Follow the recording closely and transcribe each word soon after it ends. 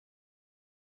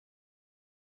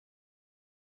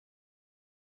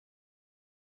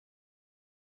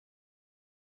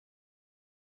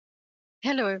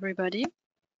Hello, everybody,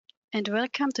 and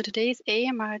welcome to today's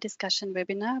AMR Discussion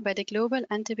webinar by the Global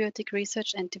Antibiotic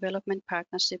Research and Development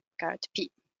Partnership, GARD-P.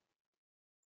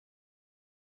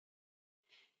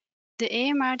 The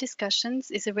AMR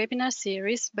Discussions is a webinar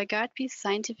series by GARD-P's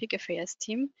Scientific Affairs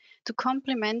team to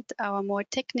complement our more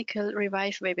technical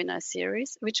Revive webinar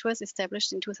series, which was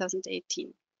established in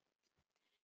 2018.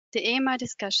 The AMR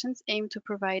Discussions aim to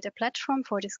provide a platform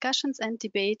for discussions and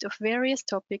debate of various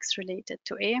topics related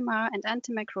to AMR and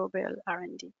antimicrobial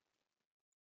R&D.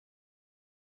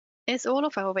 As all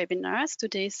of our webinars,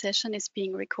 today's session is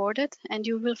being recorded, and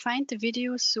you will find the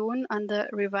video soon on the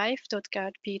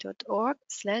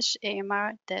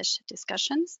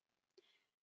revive.gardp.org/AMR-discussions.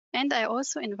 And I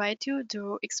also invite you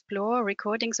to explore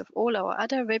recordings of all our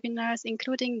other webinars,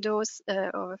 including those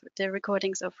of the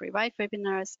recordings of Revive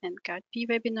webinars and GARD-P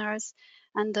webinars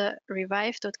under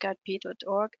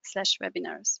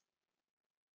revive.gardp.org/webinars.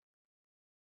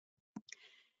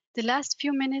 The last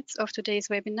few minutes of today's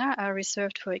webinar are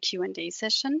reserved for a Q&A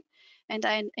session, and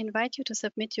I invite you to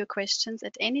submit your questions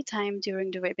at any time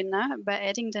during the webinar by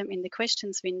adding them in the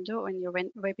questions window on your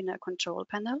webinar control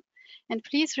panel. And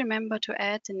please remember to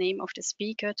add the name of the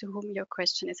speaker to whom your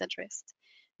question is addressed.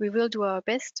 We will do our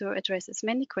best to address as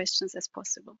many questions as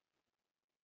possible.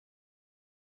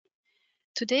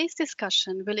 Today's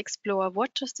discussion will explore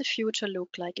what does the future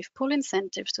look like if pull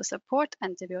incentives to support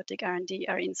antibiotic R&D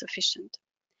are insufficient.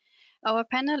 Our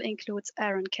panel includes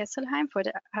Aaron Kesselheim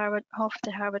of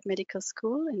the Harvard Medical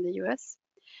School in the US,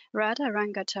 Radha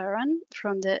Rangarajan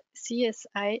from the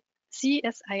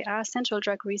CSIR-Central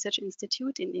Drug Research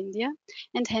Institute in India,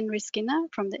 and Henry Skinner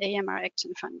from the AMR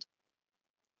Action Fund.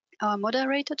 Our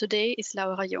moderator today is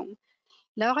Laura Jung.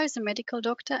 Laura is a medical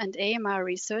doctor and AMR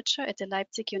researcher at the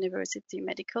Leipzig University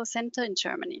Medical Center in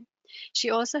Germany.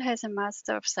 She also has a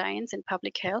Master of Science in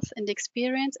Public Health and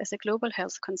experience as a global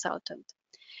health consultant.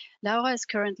 Laura is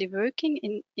currently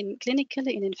working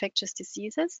clinically in infectious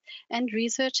diseases and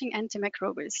researching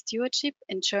antimicrobial stewardship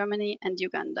in Germany and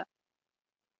Uganda.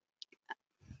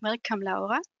 Welcome,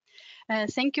 Laura.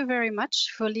 Thank you very much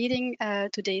for leading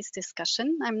today's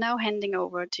discussion. I'm now handing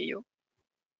over to you.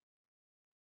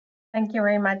 Thank you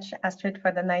very much, Astrid,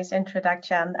 for the nice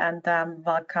introduction, and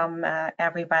welcome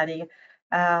everybody.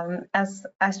 As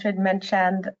Astrid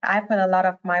mentioned, I put a lot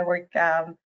of my work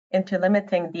into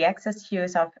limiting the excess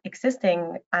use of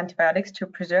existing antibiotics to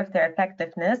preserve their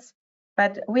effectiveness.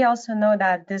 But we also know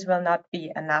that this will not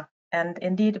be enough. And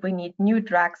indeed, we need new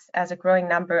drugs as a growing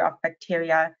number of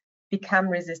bacteria become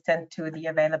resistant to the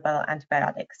available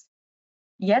antibiotics.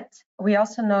 Yet, we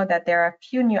also know that there are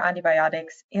few new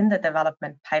antibiotics in the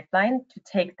development pipeline to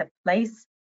take the place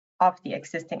of the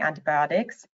existing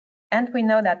antibiotics. And we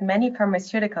know that many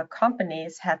pharmaceutical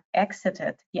companies have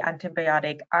exited the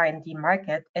antibiotic R&D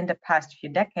market in the past few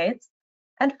decades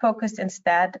and focused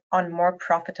instead on more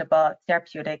profitable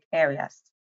therapeutic areas.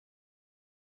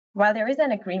 While there is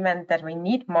an agreement that we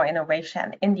need more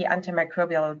innovation in the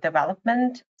antimicrobial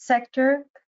development sector,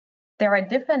 there are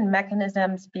different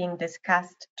mechanisms being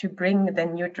discussed to bring the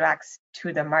new drugs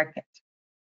to the market.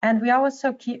 And we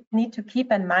also need to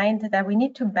keep in mind that we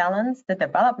need to balance the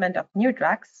development of new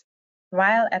drugs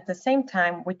while at the same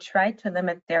time we try to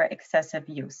limit their excessive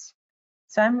use.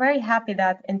 So I'm very happy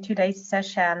that in today's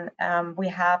session we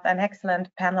have an excellent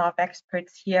panel of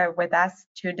experts here with us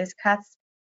to discuss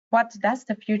what does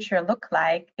the future look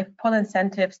like if pull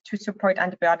incentives to support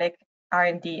antibiotic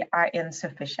R&D are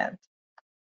insufficient.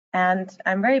 And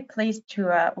I'm very pleased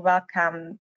to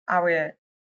welcome our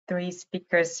three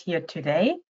speakers here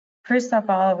today. First of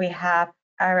all, we have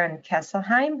Aaron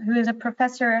Kesselheim, who is a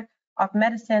professor of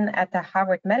medicine at the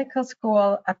Harvard Medical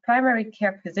School, a primary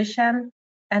care physician,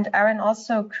 and Aaron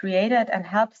also created and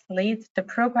helps lead the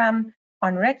program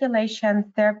on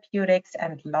regulation, therapeutics,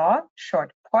 and law,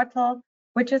 short Portal,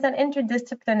 which is an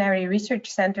interdisciplinary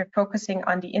research center focusing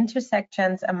on the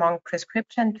intersections among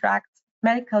prescription drugs,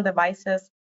 medical devices,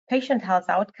 patient health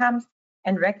outcomes,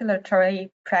 and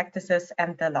regulatory practices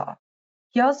and the law.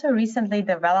 He also recently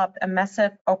developed a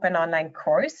massive open online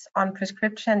course on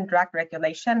prescription drug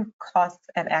regulation, costs,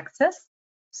 and access.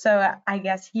 So I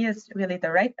guess he is really the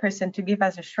right person to give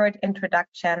us a short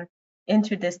introduction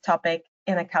into this topic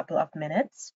in a couple of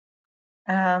minutes.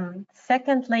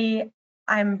 Secondly,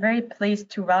 I'm very pleased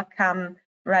to welcome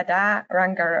Radha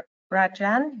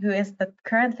Rangarajan, who is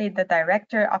currently the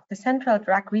director of the Central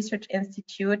Drug Research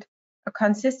Institute, a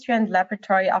constituent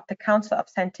laboratory of the Council of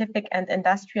Scientific and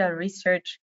Industrial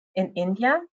Research in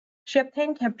India. She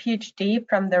obtained her PhD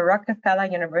from the Rockefeller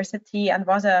University and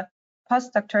was a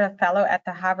postdoctoral fellow at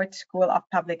the Harvard School of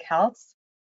Public Health.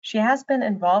 She has been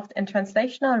involved in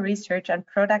translational research and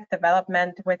product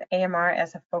development with AMR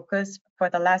as a focus for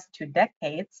the last 2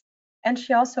 decades, and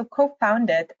she also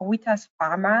co-founded Vitas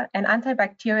Pharma, an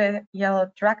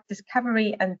antibacterial drug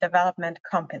discovery and development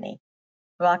company.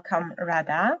 Welcome,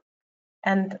 Radha.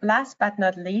 And last but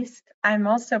not least, I'm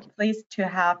also pleased to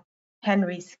have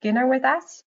Henry Skinner with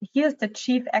us. He is the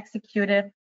Chief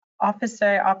Executive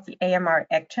Officer of the AMR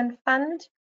Action Fund.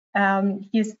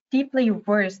 He is deeply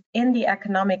versed in the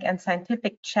economic and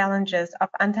scientific challenges of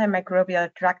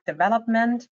antimicrobial drug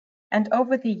development. And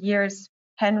over the years,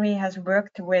 Henry has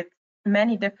worked with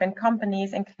many different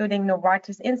companies, including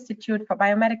Novartis Institute for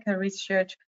Biomedical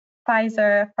Research,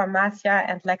 Pfizer, Pharmacia,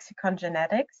 and Lexicon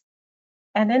Genetics.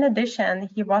 And in addition,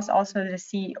 he was also the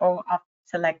CEO of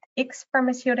Select X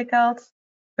Pharmaceuticals,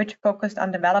 which focused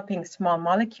on developing small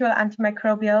molecule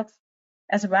antimicrobials,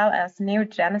 as well as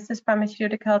Neogenesis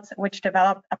Pharmaceuticals, which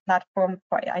developed a platform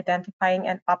for identifying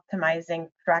and optimizing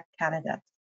drug candidates.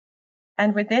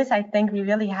 And with this, I think we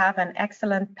really have an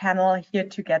excellent panel here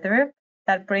together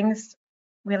that brings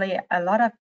really a lot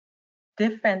of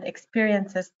different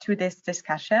experiences to this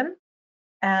discussion.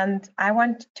 And I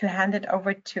want to hand it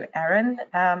over to Aaron,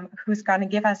 who's going to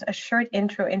give us a short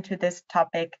intro into this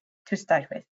topic to start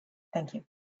with. Thank you.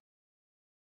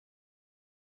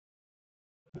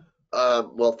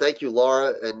 Well, thank you,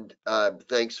 Laura, and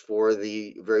thanks for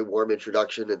the very warm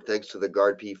introduction, and thanks to the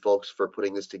GuardP folks for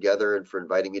putting this together and for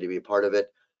inviting me to be a part of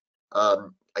it.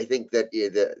 I think that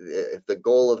if the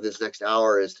goal of this next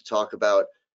hour is to talk about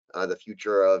the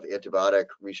future of antibiotic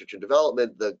research and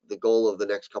development, the goal of the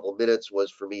next couple of minutes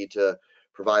was for me to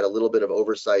provide a little bit of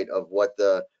oversight of what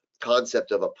the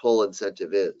concept of a pull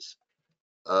incentive is.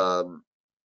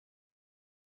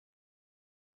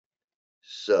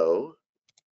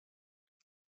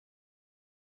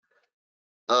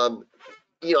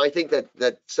 You know, I think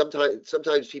that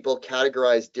sometimes people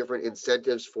categorize different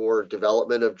incentives for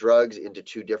development of drugs into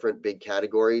 2 different big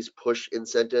categories: push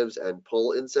incentives and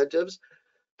pull incentives.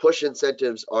 Push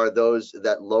incentives are those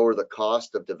that lower the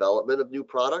cost of development of new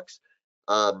products,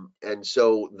 and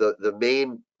so the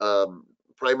main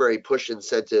primary push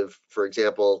incentive, for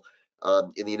example,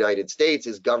 in the United States,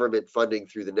 is government funding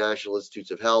through the National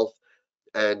Institutes of Health,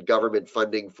 and government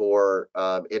funding for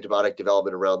antibiotic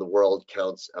development around the world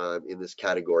counts in this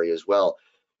category as well.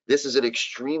 This is an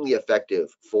extremely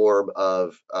effective form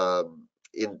of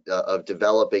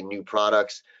developing new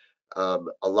products. A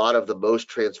lot of the most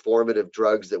transformative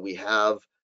drugs that we have,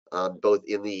 both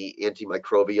in the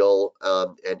antimicrobial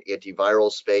and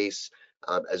antiviral space,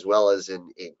 as well as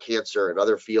in cancer and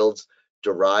other fields,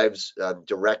 derives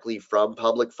directly from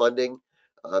public funding.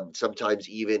 Sometimes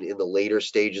even in the later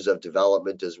stages of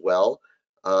development as well.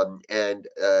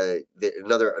 Another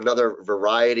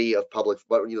variety of public,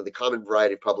 the common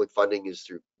variety of public funding is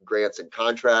through grants and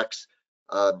contracts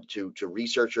to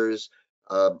researchers.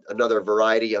 Another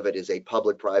variety of it is a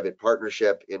public-private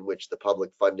partnership in which the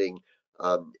public funding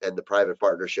and the private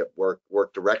partnership work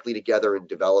directly together in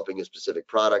developing a specific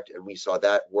product, and we saw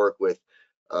that work with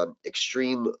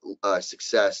extreme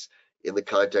success in the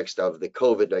context of the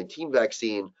COVID-19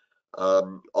 vaccine,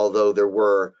 although there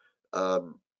were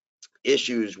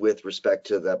issues with respect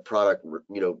to the product,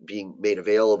 being made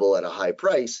available at a high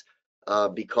price,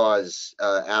 because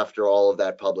after all of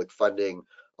that public funding,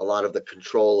 a lot of the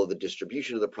control of the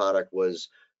distribution of the product was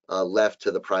left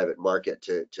to the private market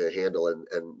to handle, and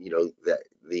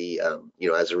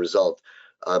as a result,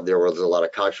 there was a lot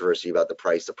of controversy about the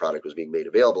price the product was being made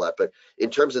available at. But in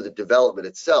terms of the development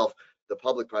itself, the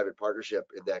public-private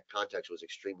partnership in that context was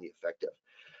extremely effective.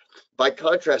 By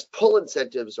contrast, pull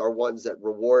incentives are ones that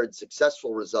reward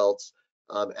successful results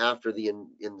after the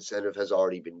incentive has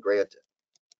already been granted.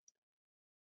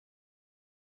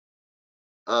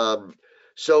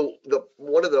 So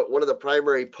one of the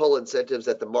primary pull incentives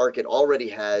that the market already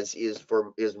has is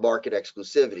market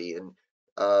exclusivity, and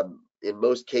in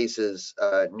most cases,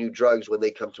 new drugs, when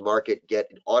they come to market, get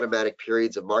automatic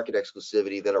periods of market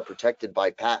exclusivity that are protected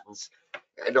by patents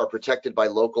and are protected by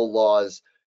local laws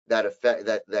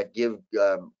that give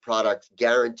products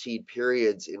guaranteed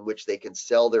periods in which they can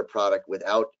sell their product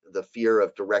without the fear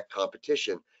of direct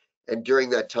competition. And during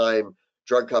that time,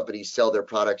 drug companies sell their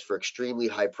products for extremely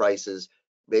high prices,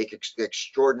 make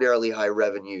extraordinarily high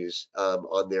revenues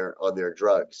on their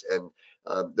drugs, and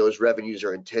those revenues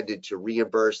are intended to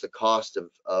reimburse the cost of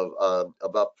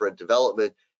upfront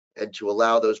development and to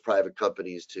allow those private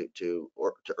companies to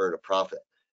earn a profit.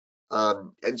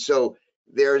 And so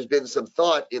there's been some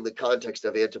thought in the context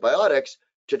of antibiotics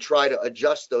to try to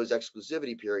adjust those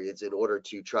exclusivity periods in order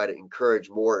to try to encourage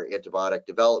more antibiotic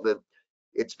development.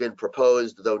 It's been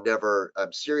proposed, though never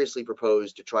seriously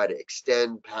proposed, to try to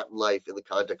extend patent life in the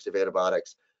context of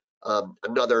antibiotics.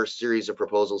 Another series of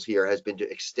proposals here has been to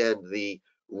extend the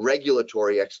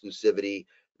regulatory exclusivity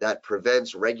that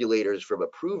prevents regulators from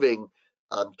approving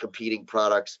competing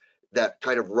products that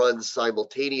kind of runs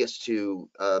simultaneous to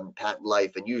patent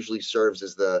life and usually serves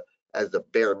as the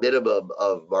bare minimum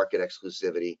of market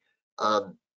exclusivity.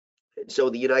 So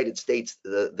the United States,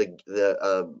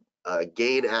 the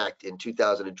GAIN Act in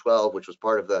 2012, which was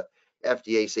part of the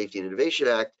FDA Safety and Innovation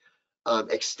Act,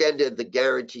 extended the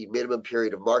guaranteed minimum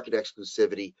period of market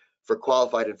exclusivity for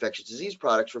qualified infectious disease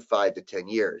products for 5 to 10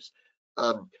 years.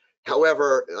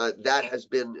 However, that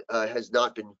has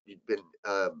not been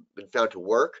found to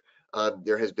work.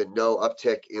 There has been no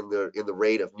uptick in the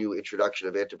rate of new introduction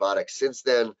of antibiotics since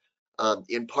then,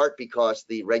 in part because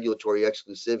the regulatory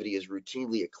exclusivity is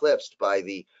routinely eclipsed by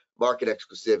the market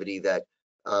exclusivity that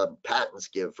patents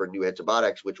give for new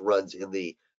antibiotics, which runs in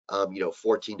the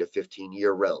 14 to 15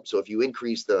 year realm. So if you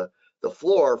increase the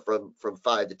floor from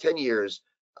 5 to 10 years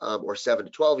or 7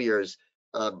 to 12 years,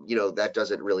 that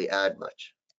doesn't really add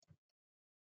much.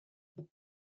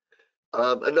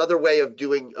 Another way of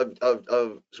doing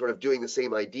sort of doing the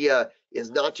same idea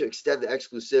is not to extend the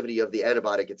exclusivity of the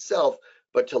antibiotic itself,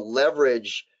 but to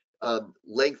leverage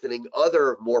lengthening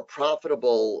other more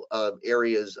profitable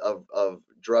areas of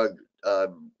drug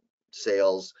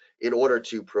sales in order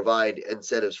to provide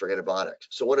incentives for antibiotics.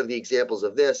 So one of the examples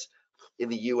of this in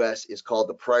the US is called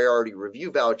the priority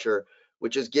review voucher,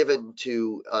 which is given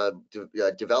to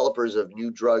developers of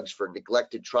new drugs for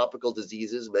neglected tropical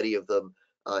diseases, many of them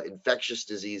infectious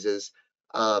diseases,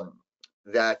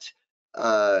 that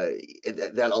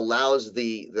allows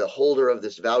the holder of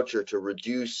this voucher to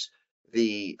reduce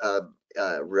the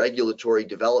regulatory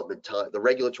development time, the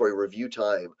regulatory review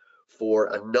time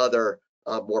for another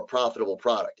more profitable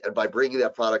product. And by bringing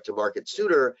that product to market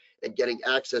sooner and getting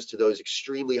access to those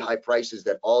extremely high prices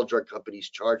that all drug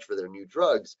companies charge for their new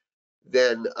drugs,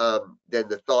 then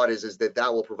the thought is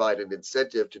that will provide an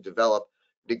incentive to develop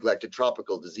neglected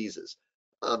tropical diseases.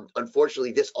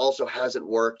 Unfortunately, this also hasn't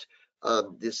worked.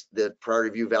 The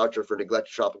priority review voucher for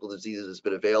neglected tropical diseases has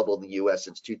been available in the US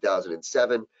since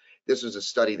 2007. This was a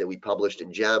study that we published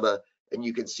in JAMA, and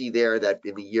you can see there that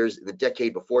in the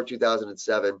decade before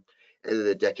 2007 and in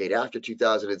the decade after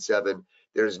 2007,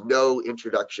 there's no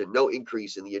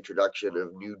increase in the introduction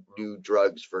of new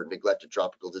drugs for neglected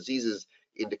tropical diseases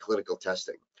into clinical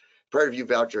testing. Priority review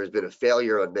voucher has been a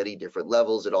failure on many different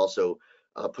levels. It also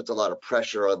puts a lot of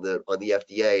pressure on the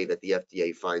FDA that the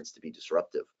FDA finds to be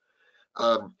disruptive.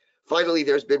 Finally,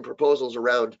 there's been proposals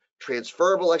around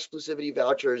transferable exclusivity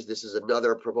vouchers. This is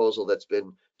another proposal that's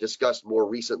been discussed more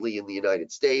recently in the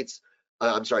United States.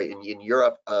 In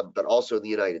Europe, but also in the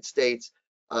United States.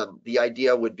 The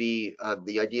idea would be,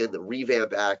 the idea in the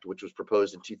Revamp Act, which was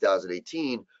proposed in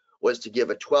 2018, was to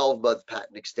give a 12-month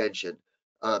patent extension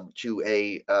to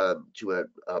a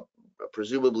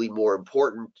presumably more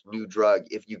important new drug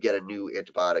if you get a new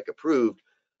antibiotic approved.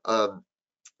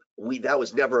 That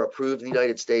was never approved in the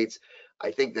United States. I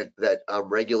think that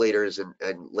regulators and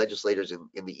legislators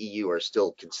in the EU are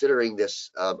still considering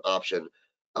this option,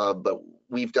 but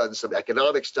we've done some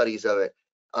economic studies of it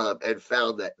and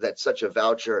found that such a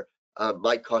voucher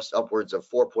might cost upwards of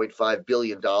 $4.5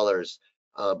 billion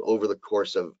over the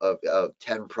course of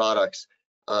 10 products,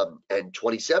 and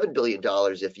 $27 billion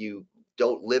if you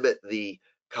don't limit the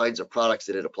kinds of products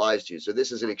that it applies to. So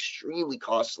this is an extremely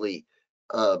costly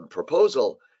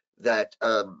proposal that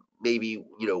maybe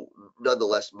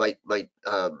nonetheless might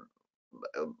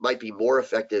be more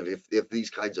effective if these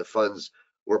kinds of funds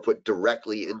were put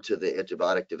directly into the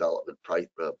antibiotic development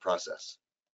process.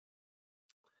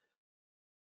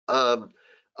 A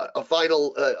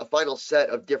final set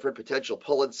of different potential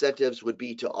pull incentives would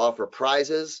be to offer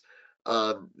prizes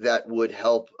that would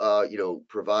help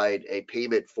provide a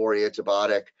payment for an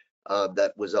antibiotic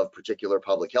that was of particular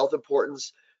public health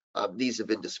importance. These have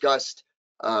been discussed.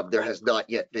 There has not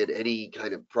yet been any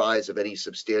kind of prize of any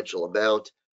substantial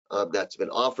amount that's been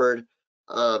offered.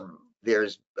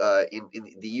 There's in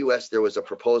the US, there was a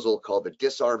proposal called the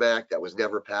Disarm Act that was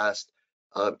never passed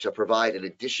to provide an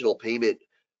additional payment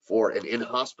for an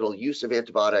in-hospital use of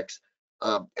antibiotics.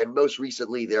 And most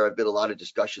recently, there have been a lot of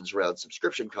discussions around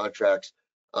subscription contracts,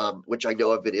 which I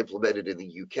know have been implemented in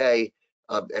the UK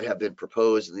and have been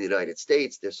proposed in the United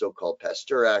States. The so-called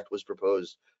Pasteur Act was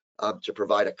proposed to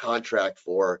provide a contract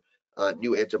for a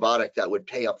new antibiotic that would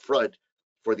pay up front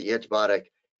for the antibiotic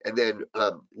and then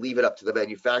leave it up to the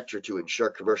manufacturer to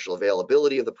ensure commercial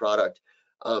availability of the product.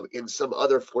 In some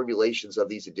other formulations of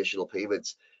these additional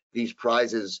payments, these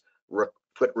prizes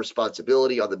put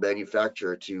responsibility on the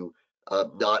manufacturer to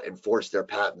not enforce their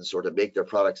patents or to make their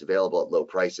products available at low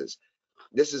prices.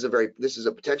 This is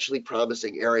a potentially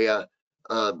promising area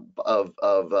of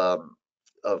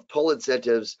pull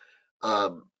incentives.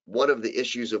 One of the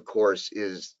issues, of course,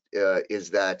 is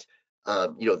that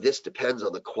this depends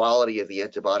on the quality of the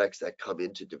antibiotics that come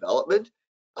into development.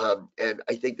 And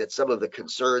I think that some of the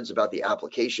concerns about the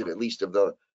application, at least of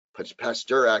the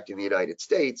Pasteur Act in the United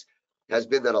States, has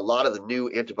been that a lot of the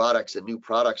new antibiotics and new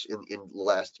products in the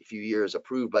last few years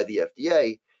approved by the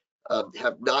FDA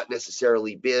have not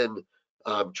necessarily been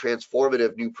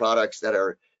transformative new products that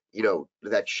are,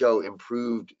 that show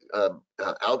improved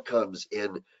outcomes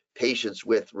in patients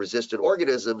with resistant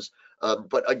organisms,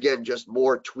 but again, just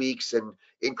more tweaks and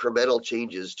incremental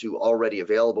changes to already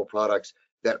available products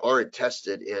that aren't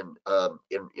tested in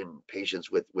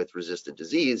patients with resistant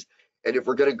disease. And if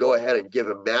we're going to go ahead and give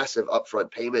a massive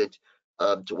upfront payment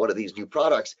to one of these new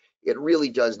products, it really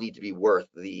does need to be worth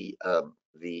the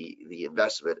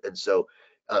investment. And so,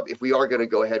 if we are going to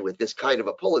go ahead with this kind of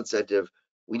a pull incentive,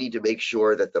 we need to make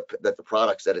sure that the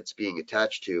products that it's being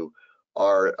attached to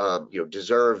are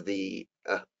deserve the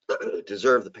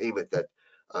payment that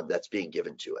that's being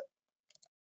given to it.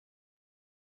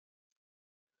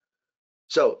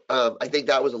 So I think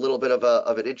that was a little bit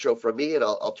of an intro from me, and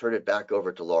I'll turn it back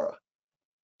over to Laura.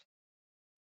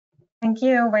 Thank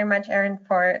you very much, Aaron,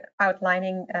 for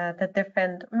outlining the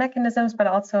different mechanisms, but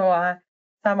also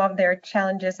some of their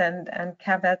challenges and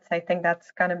caveats. I think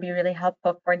that's going to be really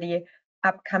helpful for the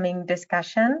upcoming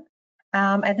discussion.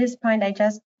 At this point, I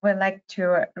just would like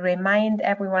to remind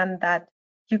everyone that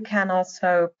you can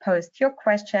also post your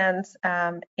questions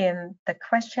in the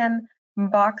question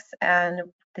box, and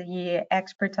the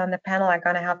experts on the panel are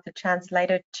going to have the chance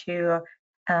later to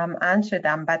answer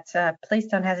them, but please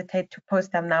don't hesitate to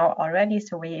post them now already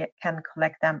so we can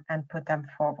collect them and put them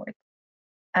forward.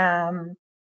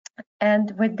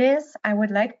 And with this, I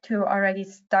would like to already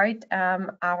start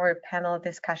our panel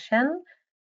discussion.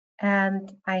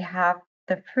 And I have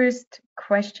the first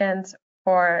questions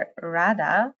for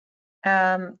Radha,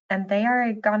 and they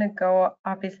are gonna go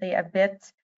obviously a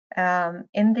bit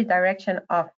in the direction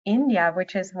of India,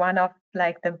 which is one of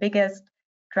the biggest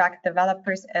drug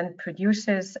developers and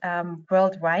producers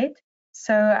worldwide.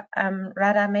 So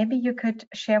Radha, maybe you could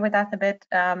share with us a bit,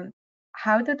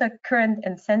 how do the current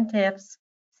incentives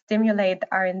stimulate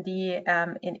R&D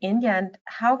in India, and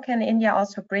how can India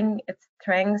also bring its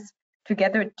strengths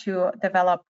together to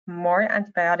develop more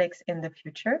antibiotics in the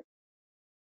future?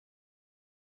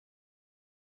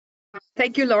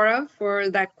 Thank you, Laura, for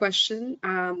that question.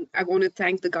 I want to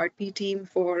thank the GARDP team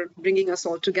for bringing us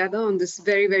all together on this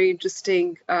very, very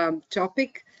interesting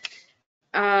topic.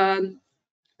 I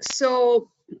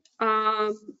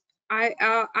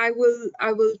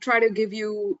will try to give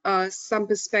you some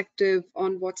perspective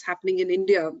on what's happening in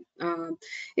India.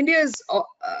 India is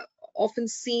often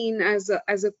seen as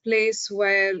a place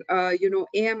where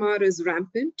AMR is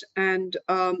rampant, and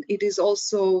it is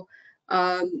also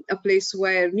a place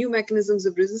where new mechanisms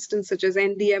of resistance such as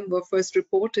NDM were first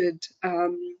reported.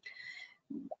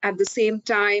 At the same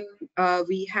time,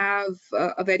 we have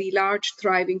a very large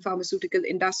thriving pharmaceutical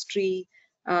industry,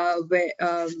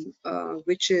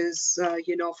 which is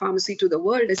pharmacy to the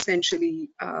world essentially.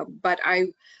 But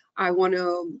I want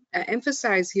to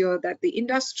emphasize here that the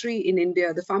industry in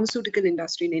India, the pharmaceutical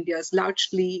industry in India, is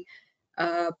largely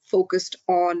focused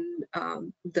on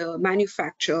the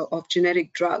manufacture of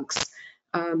generic drugs.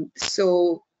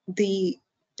 So the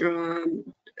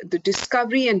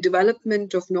discovery and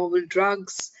development of novel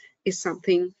drugs is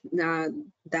something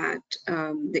that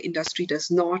the industry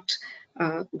does not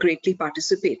greatly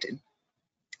participate in.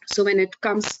 So when it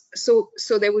comes, so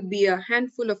there would be a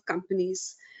handful of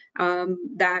companies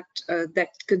that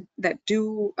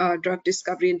do drug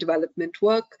discovery and development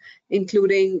work,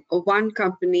 including one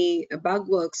company,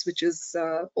 Bugworks, which is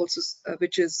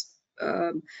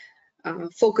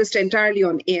focused entirely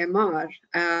on AMR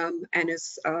and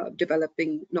is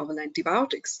developing novel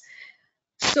antibiotics.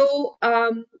 So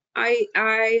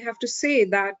I have to say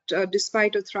that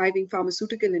despite a thriving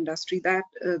pharmaceutical industry, that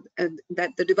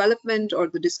the development or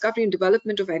the discovery and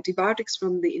development of antibiotics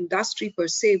from the industry per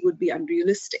se would be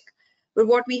unrealistic. But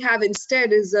what we have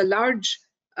instead is a large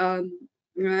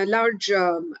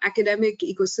academic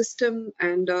ecosystem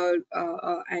and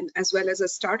as well as a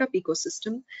startup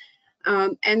ecosystem.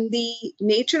 And the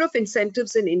nature of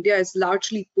incentives in India is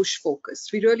largely push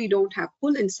focused. We really don't have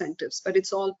pull incentives, but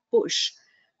it's all push.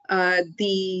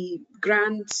 The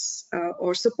grants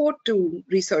or support to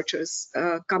researchers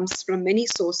comes from many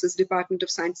sources: Department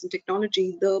of Science and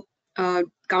Technology, the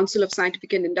Council of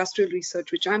Scientific and Industrial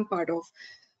Research, which I'm part of,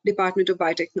 Department of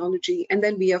Biotechnology, and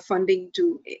then we are funding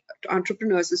to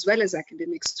entrepreneurs as well as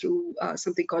academics through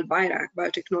something called BIRAC,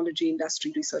 Biotechnology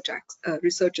Industry Research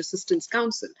Assistance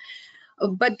Council.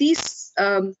 But these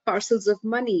parcels of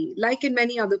money, like in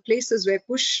many other places where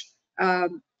push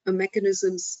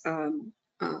mechanisms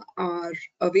are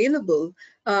available,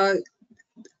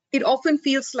 it often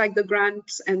feels like the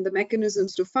grants and the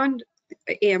mechanisms to fund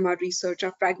AMR research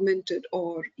are fragmented,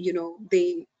 or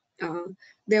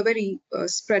they're very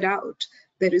spread out.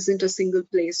 There isn't a single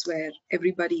place where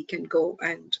everybody can go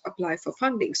and apply for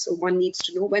funding. So one needs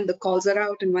to know when the calls are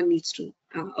out, and one needs to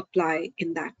apply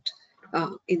in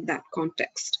that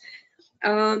context.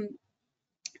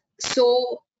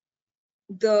 So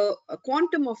the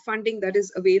quantum of funding that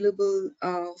is available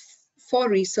for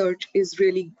research is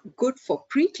really good for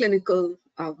preclinical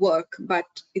work, but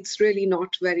it's really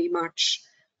not very much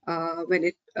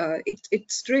when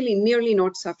it's really nearly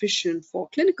not sufficient for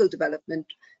clinical development.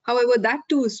 However, that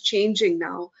too is changing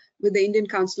now, with the Indian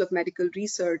Council of Medical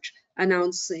Research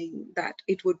announcing that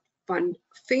it would fund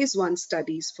phase 1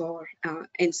 studies for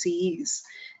NCEs.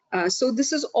 So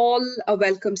this is all a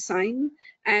welcome sign,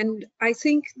 and I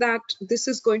think that this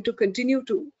is going to continue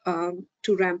to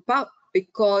ramp up,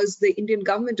 because the Indian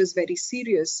government is very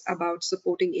serious about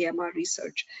supporting AMR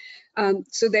research.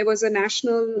 So there was a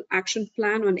national action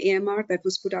plan on AMR that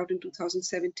was put out in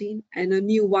 2017, and a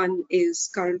new one is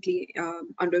currently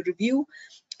under review.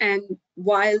 And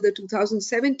while the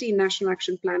 2017 national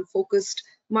action plan focused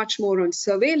much more on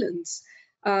surveillance,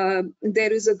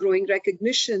 there is a growing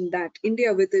recognition that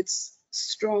India, with its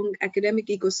strong academic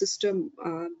ecosystem,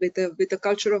 with a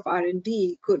culture of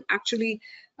R&D, could actually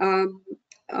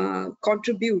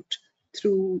contribute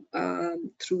through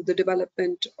the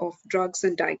development of drugs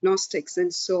and diagnostics.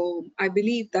 And so I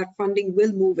believe that funding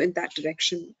will move in that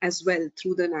direction as well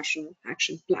through the National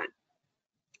Action Plan.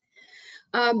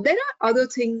 There are other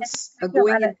things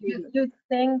going Radha, into. do you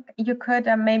think you could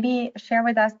maybe share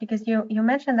with us, because you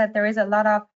mentioned that there is a lot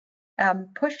of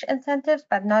push incentives,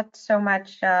 but not so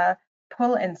much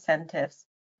pull incentives.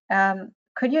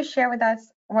 Could you share with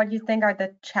us what you think are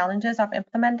the challenges of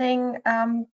implementing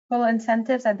pull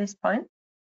incentives at this point?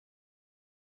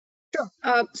 Sure.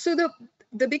 So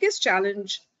the biggest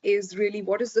challenge is really,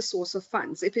 what is the source of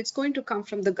funds? If it's going to come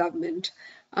from the government,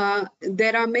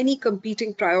 there are many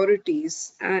competing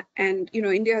priorities, and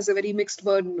India has a very mixed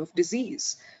burden of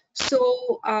disease.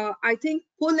 So I think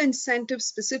pull incentives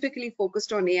specifically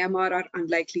focused on AMR are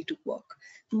unlikely to work.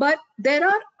 But there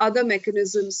are other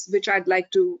mechanisms which I'd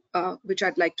like to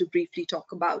briefly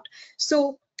talk about.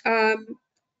 So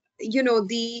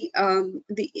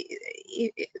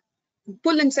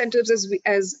pull incentives,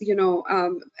 as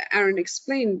Aaron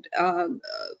explained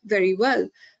very well,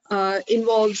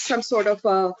 involves some sort of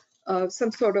a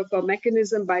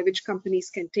mechanism by which companies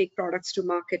can take products to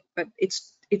market, but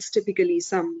it's typically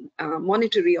some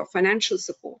monetary or financial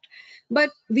support.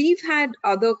 But we've had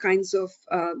other kinds of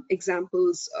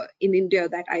examples in India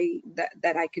that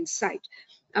I can cite.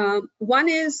 One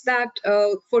is that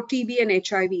for TB and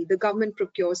HIV, the government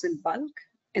procures in bulk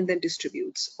and then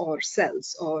distributes or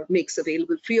sells or makes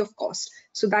available free of cost.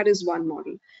 So that is one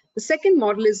model. The second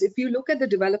model is, if you look at the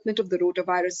development of the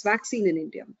rotavirus vaccine in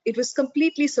India, it was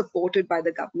completely supported by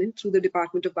the government through the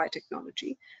Department of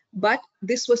Biotechnology. But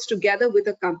this was together with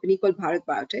a company called Bharat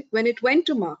Biotech. When it went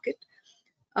to market,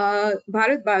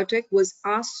 Bharat Biotech was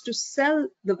asked to sell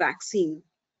the vaccine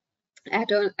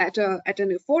at an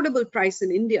affordable price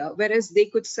in India, whereas they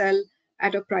could sell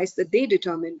at a price that they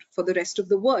determined for the rest of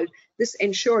the world. This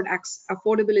ensured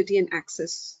affordability and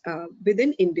access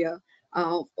within India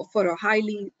for a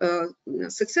highly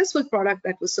successful product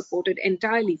that was supported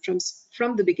entirely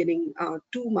from the beginning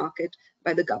to market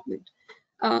by the government.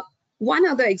 One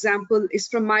other example is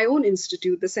from my own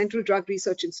institute, the Central Drug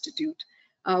Research Institute.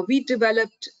 We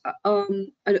developed a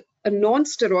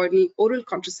non-steroidal oral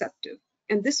contraceptive,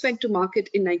 and this went to market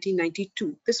in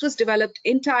 1992. This was developed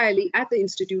entirely at the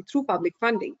institute through public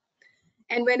funding.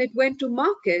 And when it went to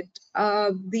market,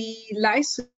 the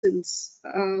license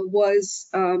was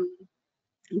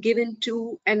given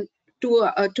to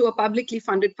a publicly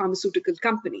funded pharmaceutical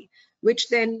company, which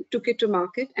then took it to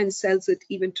market and sells it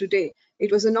even today.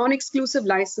 It was a non-exclusive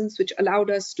license, which allowed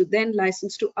us to then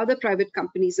license to other private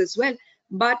companies as well.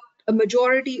 But a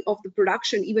majority of the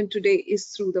production even today is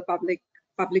through the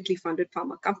publicly funded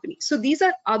pharma company. So these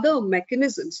are other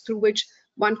mechanisms through which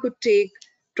one could take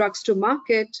drugs to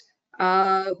market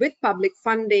with public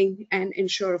funding and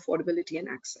ensure affordability and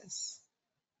access.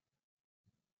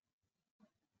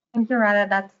 Thank you,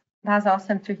 Radha. That's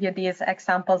awesome to hear these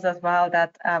examples as well.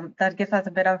 That that gives us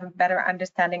a bit of a better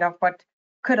understanding of what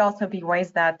could also be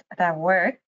ways that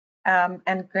work.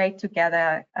 And great to get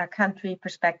a country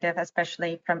perspective,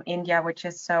 especially from India, which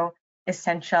is so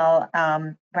essential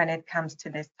when it comes to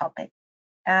this topic.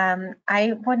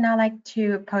 I would now like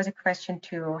to pose a question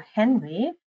to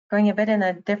Henry, going a bit in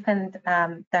a different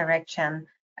direction.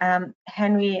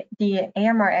 Henry, the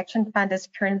AMR Action Fund is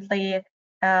currently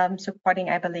supporting,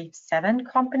 I believe, 7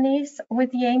 companies with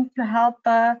the aim to help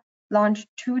launch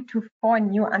 2 to 4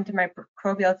 new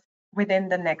antimicrobials within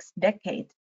the next decade.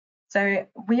 So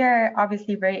we are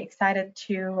obviously very excited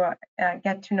to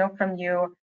get to know from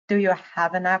you, do you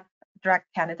have enough drug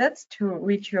candidates to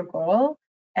reach your goal?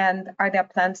 And are there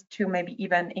plans to maybe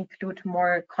even include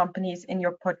more companies in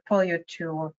your portfolio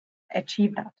to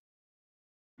achieve that?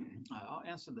 I'll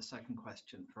answer the second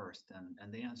question first,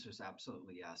 and the answer is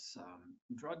absolutely yes.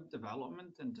 Drug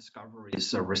development and discovery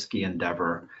is a risky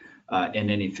endeavor in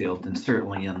any field, and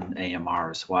certainly in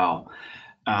AMR as well.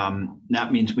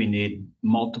 That means we need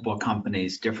multiple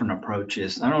companies, different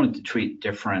approaches, not only to treat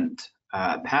different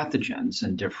pathogens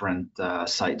and different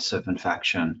sites of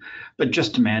infection, but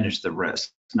just to manage the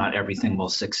risk. Not everything will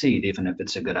succeed, even if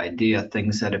it's a good idea.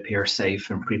 Things that appear safe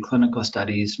in preclinical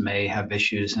studies may have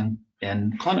issues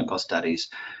in clinical studies,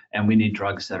 and we need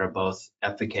drugs that are both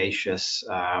efficacious,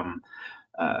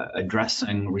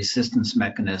 addressing resistance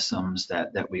mechanisms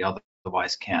that we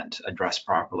otherwise can't address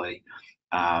properly,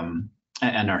 and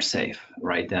are safe,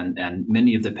 right? And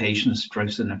many of the patients,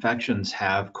 drugs and infections,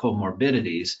 have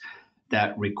comorbidities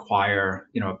that require,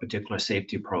 a particular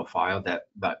safety profile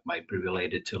that might be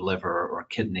related to liver or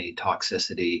kidney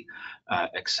toxicity,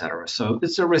 et cetera. So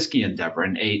it's a risky endeavor,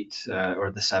 and 8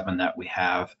 or the 7 that we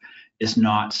have is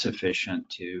not sufficient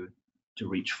to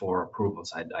reach 4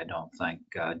 approvals. I don't think,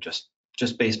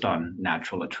 just based on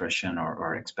natural attrition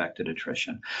or expected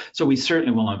attrition. So we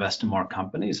certainly will invest in more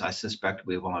companies. I suspect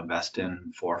we will invest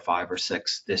in 4, 5, or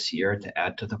 6 this year to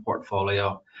add to the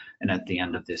portfolio. And at the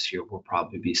end of this year, we'll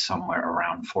probably be somewhere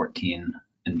around 14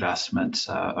 investments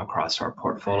across our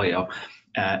portfolio,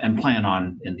 and plan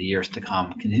on, in the years to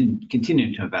come,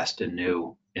 continue to invest in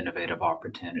new innovative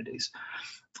opportunities.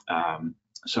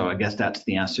 So I guess that's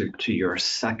the answer to your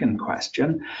second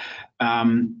question.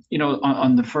 On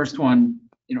the first one,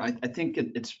 I think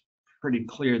it's pretty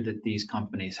clear that these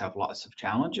companies have lots of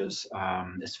challenges.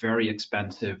 It's very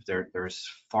expensive. There's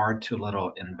far too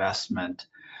little investment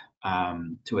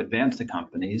to advance the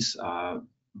companies.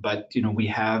 But we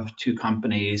have 2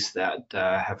 companies that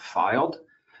have filed,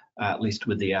 at least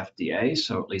with the FDA.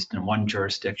 So at least in one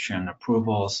jurisdiction,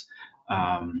 approvals.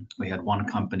 We had one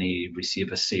company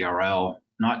receive a CRL,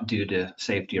 not due to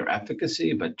safety or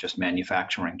efficacy, but just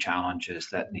manufacturing challenges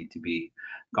that need to be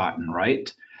gotten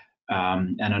right.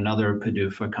 And another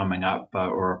PDUFA coming up,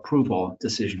 or approval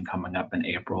decision coming up in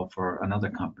April for another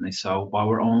company. So while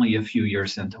we're only a few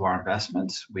years into our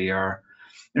investments, we are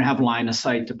have line of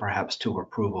sight to perhaps 2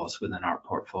 approvals within our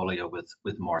portfolio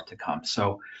with more to come.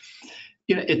 So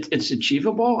it's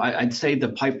achievable. I'd say the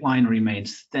pipeline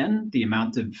remains thin. The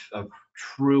amount of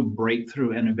true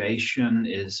breakthrough innovation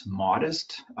is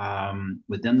modest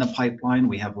within the pipeline.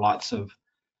 We have lots of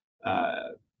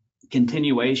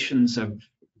continuations of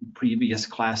previous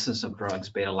classes of drugs,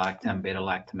 beta-lactam,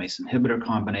 beta-lactamase inhibitor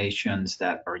combinations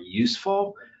that are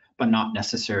useful, but not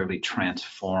necessarily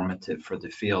transformative for the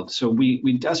field. So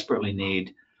we desperately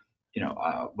need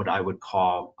what I would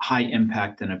call high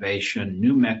impact innovation,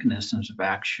 new mechanisms of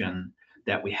action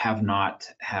that we have not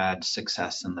had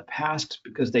success in the past,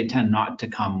 because they tend not to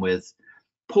come with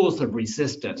pools of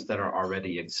resistance that are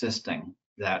already existing.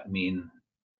 That mean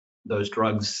those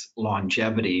drugs'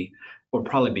 longevity will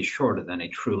probably be shorter than a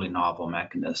truly novel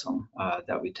mechanism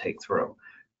that we take through.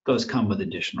 Those come with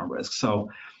additional risks. So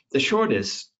the short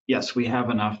is, yes, we have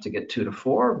enough to get 2 to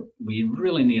 4. We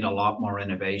really need a lot more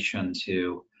innovation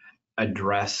to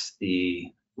address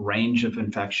the range of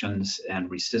infections and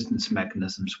resistance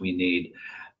mechanisms we need,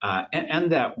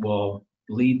 and that will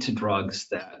lead to drugs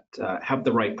that have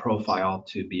the right profile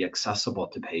to be accessible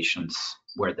to patients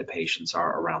where the patients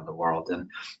are around the world. And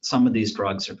some of these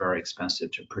drugs are very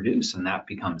expensive to produce, and that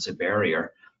becomes a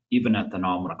barrier, even at the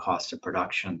nominal cost of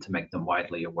production, to make them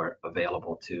widely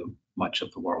available to much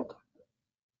of the world.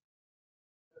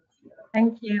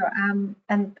 Thank you.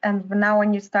 And now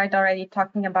when you start already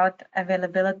talking about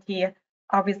availability,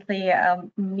 obviously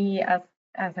me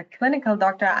as a clinical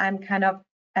doctor, I'm kind of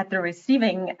at the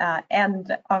receiving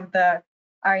end of the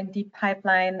R&D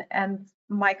pipeline. And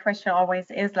my question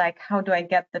always is like, how do I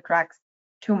get the drugs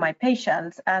to my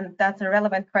patients? And that's a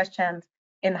relevant question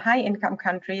in high income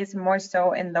countries, more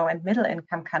so in low and middle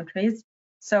income countries.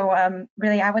 So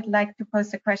really, I would like to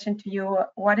pose the question to you: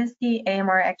 what is the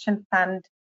AMR Action Fund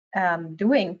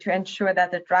doing to ensure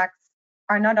that the drugs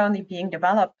are not only being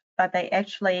developed, but they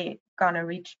actually gonna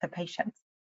reach the patients?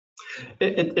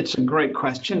 It's a great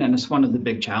question, and it's one of the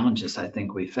big challenges I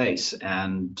think we face.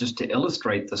 And just to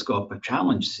illustrate the scope of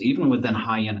challenges, even within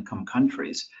high-income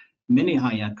countries, many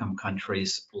high-income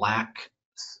countries lack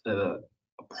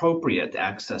appropriate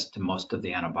access to most of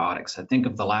the antibiotics. I think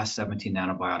of the last 17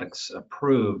 antibiotics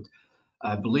approved,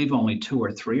 I believe only 2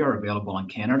 or 3 are available in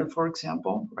Canada, for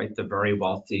example, right? The very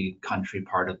wealthy country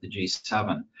part of the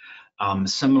G7.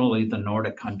 Similarly, the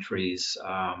Nordic countries,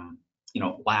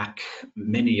 lack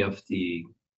many of the,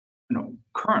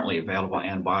 currently available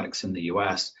antibiotics in the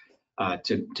U.S.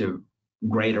 To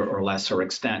greater or lesser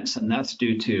extents, and that's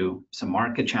due to some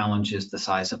market challenges, the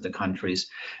size of the countries,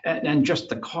 and just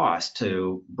the cost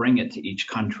to bring it to each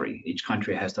country. Each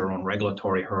country has their own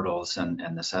regulatory hurdles and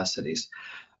necessities.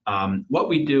 What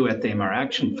we do at the AMR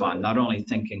Action Fund, not only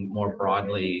thinking more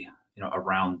broadly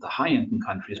around the high-income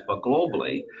countries, but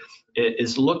globally,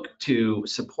 is look to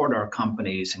support our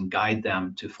companies and guide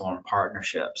them to form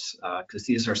partnerships, because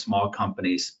these are small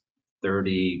companies,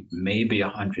 30, maybe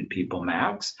 100 people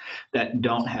max, that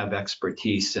don't have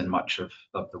expertise in much of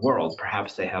the world.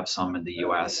 Perhaps they have some in the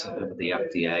US, with the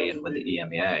FDA and with the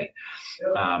EMEA,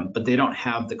 but they don't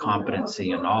have the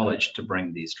competency and knowledge to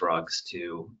bring these drugs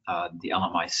to the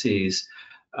LMICs.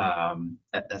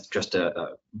 That's just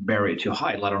a barrier too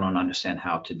high, let alone understand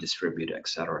how to distribute, et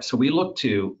cetera. So we look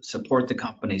to support the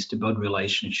companies to build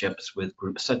relationships with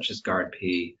groups such as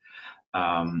GARD-P,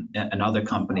 and other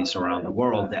companies around the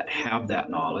world that have that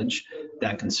knowledge,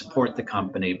 that can support the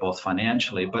company both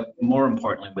financially, but more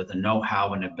importantly with the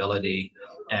know-how and ability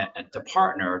and to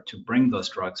partner to bring those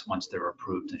drugs, once they're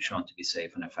approved and shown to be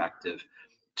safe and effective,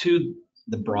 to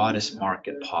the broadest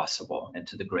market possible and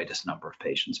to the greatest number of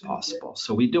patients possible.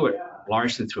 So we do it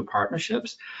largely through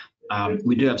partnerships.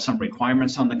 We do have some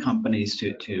requirements on the companies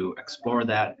to explore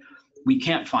that. We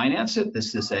can't finance it.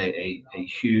 This is a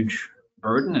huge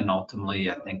burden, and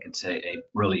ultimately I think it's a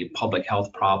really public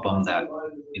health problem that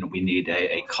we need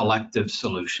a collective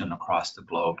solution across the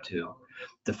globe to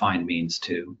find means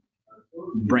to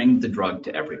bring the drug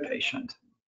to every patient.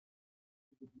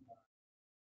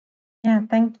 Yeah,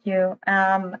 thank you.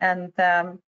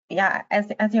 Yeah,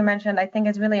 as you mentioned, I think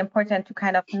it's really important to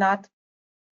kind of not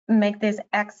make this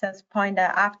access point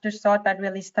an afterthought, but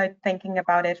really start thinking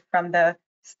about it from the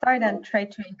start and try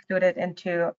to include it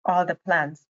into all the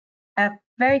plans. A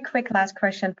very quick last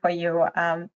question for you,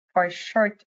 for a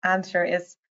short answer,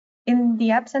 is: in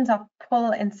the absence of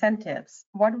pull incentives,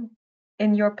 what,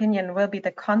 in your opinion, will be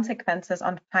the consequences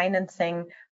on financing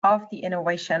of the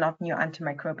innovation of new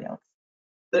antimicrobials?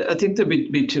 I think there'll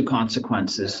be 2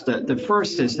 consequences. The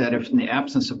first is that if in the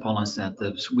absence of pull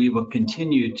incentives, we will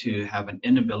continue to have an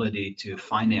inability to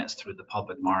finance through the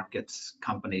public markets,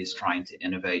 companies trying to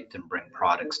innovate and bring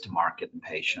products to market and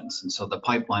patients. And so the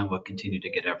pipeline will continue to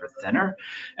get ever thinner.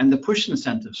 And the push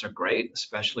incentives are great,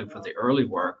 especially for the early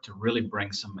work to really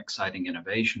bring some exciting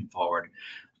innovation forward.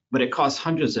 But it costs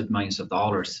hundreds of millions of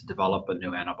dollars to develop a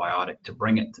new antibiotic, to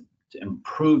bring it to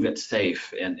improve it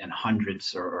safe in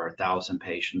hundreds or 1,000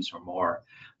 patients or more,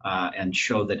 and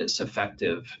show that it's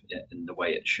effective in the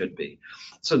way it should be.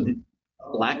 So the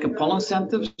lack of pull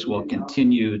incentives will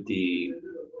continue the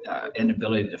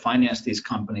inability to finance these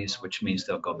companies, which means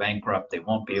they'll go bankrupt. They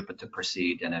won't be able to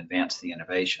proceed and advance the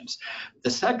innovations. The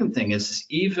second thing is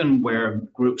even where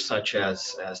groups such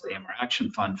as the AMR Action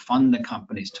Fund fund the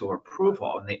companies to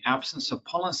approval, in the absence of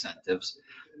pull incentives,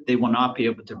 they will not be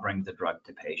able to bring the drug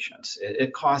to patients.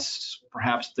 It costs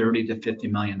perhaps $30 to $50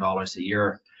 million a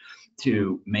year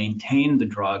to maintain the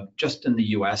drug just in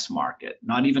the US market,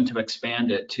 not even to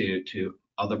expand it to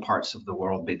other parts of the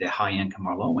world, be they high income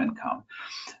or low income.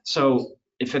 So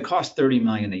if it costs $30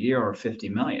 million a year or $50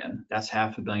 million, that's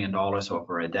 $500 million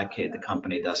over a decade the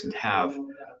company doesn't have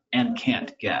and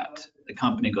can't get. The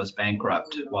company goes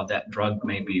bankrupt while that drug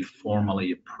may be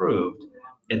formally approved.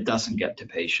 It doesn't get to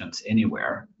patients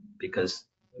anywhere because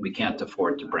we can't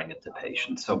afford to bring it to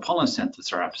patients. So pull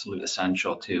incentives are absolutely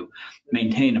essential to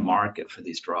maintain a market for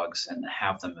these drugs and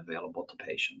have them available to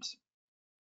patients.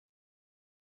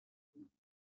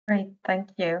 Great, thank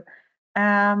you.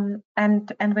 And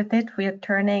with it, we are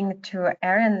turning to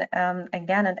Erin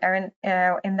again. And Erin,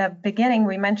 in the beginning,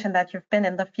 we mentioned that you've been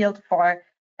in the field for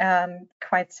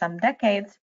quite some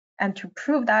decades. And to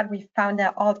prove that, we found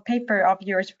an old paper of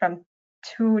yours from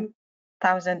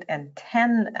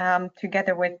 2010,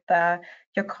 together with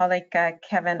your colleague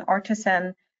Kevin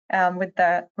Ortesen, with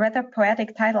the rather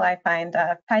poetic title, I find,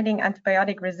 Fighting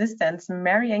Antibiotic Resistance,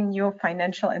 Marrying New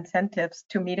Financial Incentives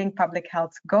to Meeting Public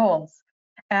Health Goals.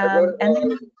 I wrote it when I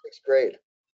was in 6th grade.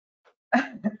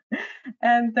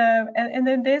 And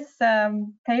in this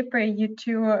paper, you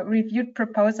two reviewed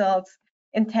proposals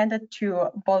intended to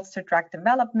bolster drug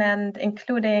development,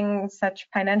 including such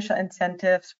financial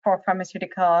incentives for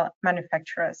pharmaceutical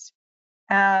manufacturers.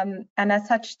 And as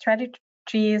such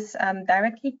strategies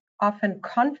directly often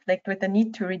conflict with the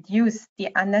need to reduce the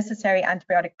unnecessary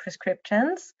antibiotic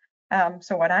prescriptions.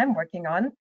 So what I'm working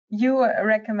on, you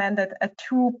recommended a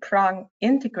two-pronged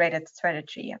integrated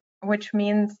strategy, which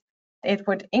means it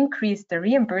would increase the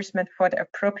reimbursement for the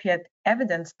appropriate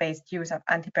evidence-based use of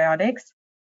antibiotics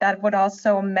that would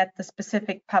also met the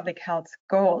specific public health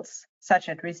goals, such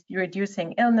as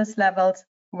reducing illness levels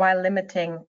while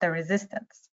limiting the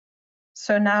resistance.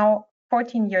 So now,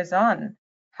 14 years on,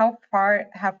 how far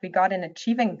have we got in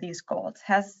achieving these goals?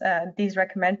 Has these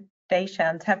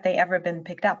recommendations, have they ever been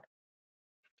picked up?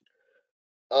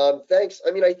 Thanks.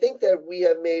 I mean, I think that we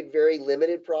have made very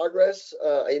limited progress.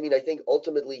 I mean, I think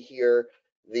ultimately here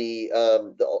the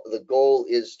goal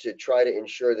is to try to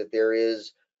ensure that there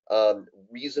is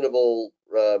reasonable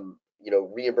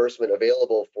reimbursement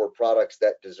available for products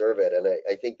that deserve it. And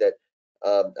I think that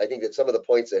some of the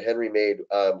points that Henry made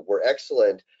were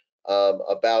excellent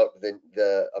about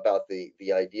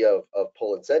the idea of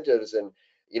pull incentives. And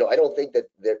I don't think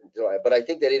but I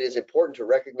think that it is important to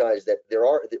recognize that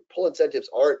pull incentives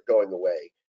aren't going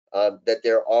away, that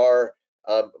there are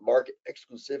market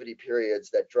exclusivity periods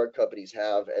that drug companies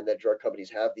have, and that drug companies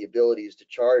have the abilities to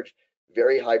charge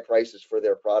very high prices for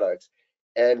their products.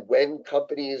 And when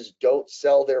companies don't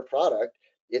sell their product,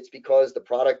 it's because the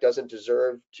product doesn't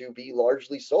deserve to be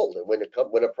largely sold. And when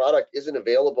a product isn't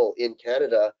available in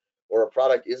Canada or a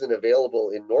product isn't available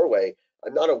in Norway,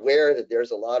 I'm not aware that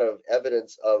there's a lot of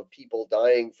evidence of people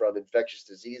dying from infectious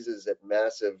diseases at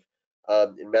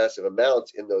in massive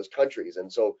amounts in those countries.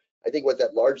 And so I think what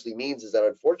that largely means is that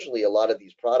unfortunately a lot of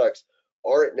these products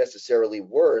aren't necessarily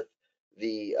worth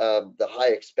the high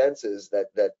expenses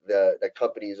that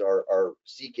companies are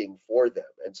seeking for them.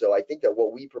 And so I think that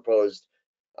what we proposed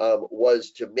was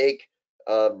to make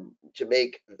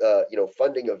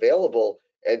funding available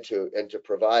and to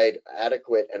provide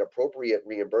adequate and appropriate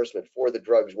reimbursement for the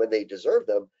drugs when they deserve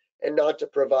them, and not to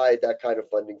provide that kind of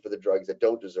funding for the drugs that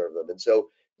don't deserve them. And so,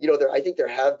 I think there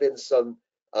have been some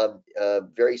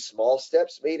very small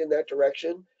steps made in that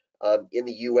direction. In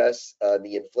the U.S.,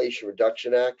 the Inflation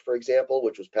Reduction Act, for example,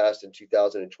 which was passed in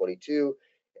 2022,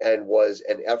 and was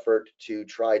an effort to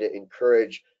try to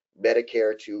encourage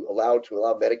Medicare to allow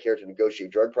Medicare to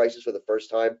negotiate drug prices for the first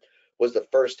time, was the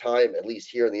first time, at least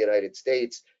here in the United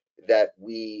States, that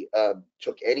we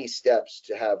took any steps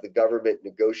to have the government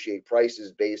negotiate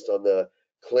prices based on the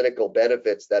clinical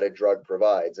benefits that a drug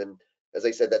provides. And as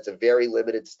I said, that's a very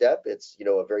limited step. It's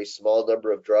a very small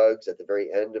number of drugs at the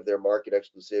very end of their market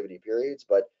exclusivity periods,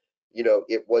 but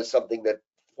it was something that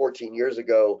 14 years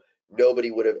ago nobody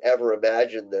would have ever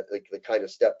imagined that the kind of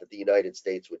step that the United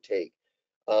States would take.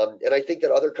 And I think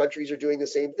that other countries are doing the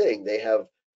same thing. They have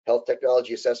health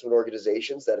technology assessment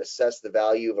organizations that assess the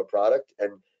value of a product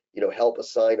and help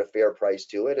assign a fair price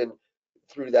to it, and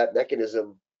through that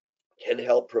mechanism can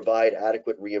help provide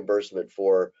adequate reimbursement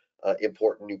for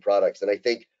important new products. And I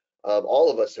think all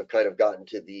of us have kind of gotten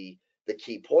to the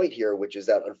key point here, which is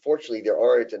that unfortunately there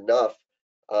aren't enough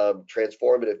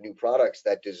transformative new products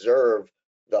that deserve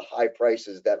the high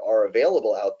prices that are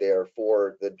available out there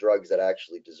for the drugs that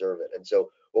actually deserve it. And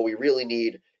so what we really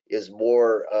need is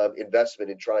more investment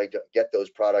in trying to get those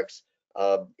products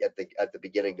at the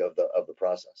beginning of the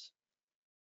process.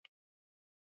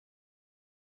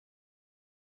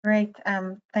 Great,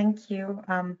 thank you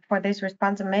for this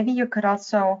response. And maybe you could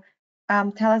also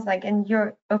tell us, like, in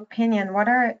your opinion, what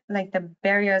are like the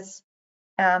barriers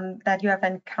that you have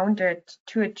encountered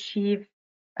to achieve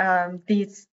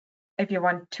these, if you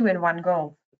want, two-in-one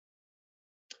goals?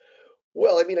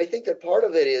 Well, I mean, I think that part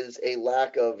of it is a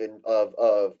lack of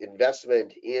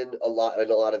investment in a lot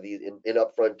of these in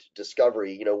upfront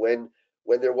discovery.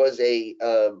 When there was a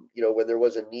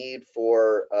need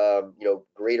for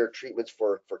greater treatments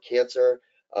for cancer,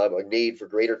 a need for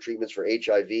greater treatments for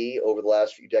HIV over the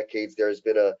last few decades, there has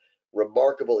been a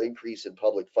remarkable increase in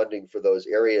public funding for those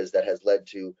areas that has led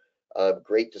to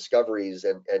great discoveries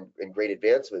and great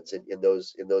advancements in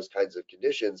those kinds of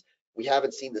conditions. We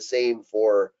haven't seen the same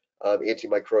for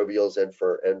antimicrobials and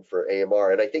for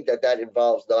AMR, and I think that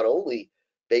involves not only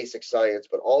basic science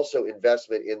but also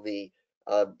investment in the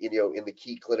in the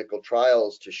key clinical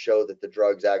trials to show that the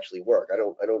drugs actually work. I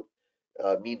don't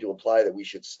mean to imply that we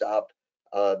should stop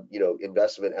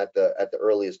investment at the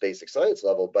earliest basic science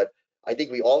level. But I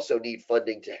think we also need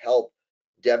funding to help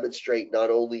demonstrate not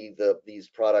only these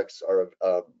products are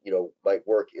might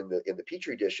work in the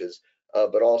petri dishes,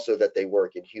 but also that they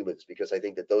work in humans, because I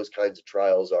think that those kinds of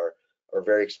trials are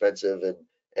very expensive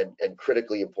and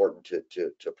critically important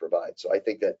to provide. So I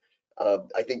think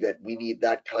that we need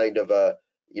that kind of a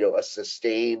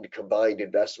sustained combined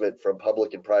investment from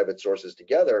public and private sources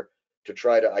together to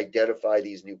try to identify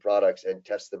these new products and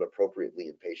test them appropriately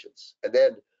in patients, and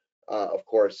then of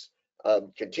course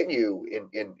continue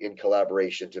in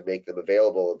collaboration to make them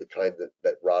available of the kind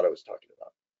that Radha was talking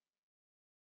about.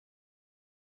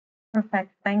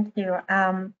 Perfect, thank you.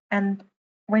 And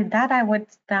with that, I would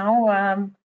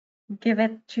now give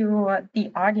it to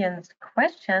the audience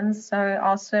questions. So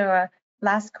also a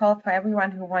last call for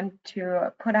everyone who wants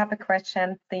to put up a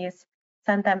question, please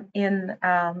send them in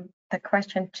the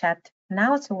question chat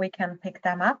now so we can pick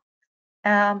them up.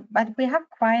 But we have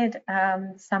quite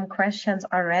some questions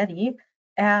already.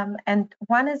 And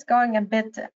one is going a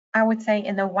bit, I would say,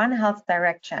 in the One Health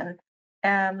direction.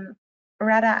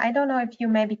 Radha, I don't know if you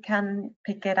maybe can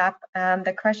pick it up.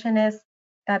 The question is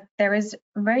that there is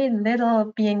very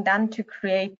little being done to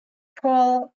create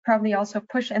pull, probably also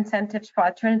push incentives for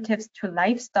alternatives to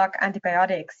livestock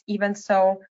antibiotics. Even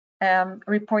so,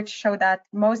 reports show that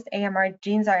most AMR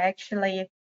genes are actually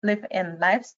live in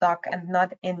livestock and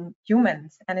not in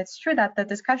humans. And it's true that the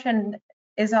discussion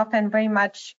is often very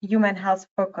much human health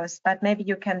focused, but maybe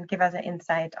you can give us an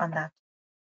insight on that.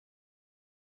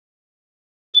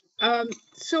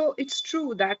 So it's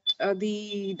true that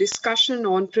the discussion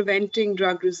on preventing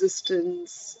drug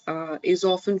resistance is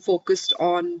often focused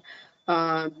on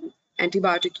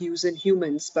antibiotic use in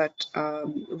humans, but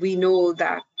we know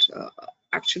that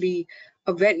actually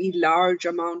a very large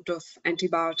amount of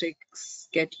antibiotics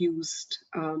get used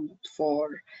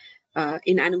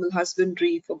in animal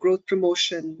husbandry for growth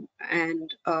promotion,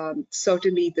 and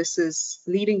certainly this is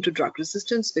leading to drug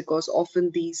resistance because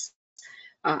often these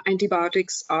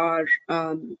antibiotics are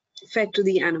fed to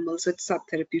the animals at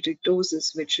subtherapeutic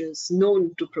doses, which is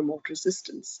known to promote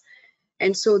resistance.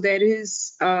 And so there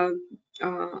is a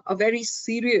very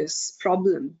serious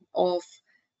problem of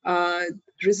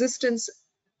resistance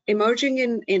emerging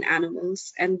in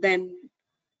animals and then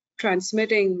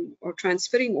transmitting or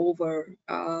transferring over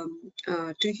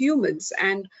to humans,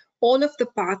 and all of the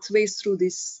pathways through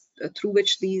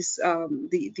which these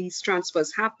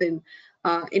transfers happen.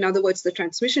 In other words, the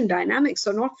transmission dynamics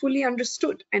are not fully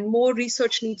understood, and more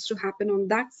research needs to happen on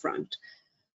that front.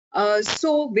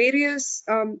 So various,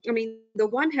 the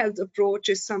One Health approach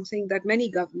is something that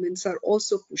many governments are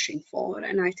also pushing for,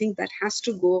 and I think that has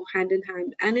to go hand in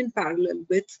hand and in parallel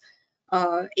with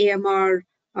AMR,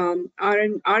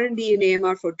 R&D and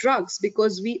AMR for drugs,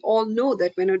 because we all know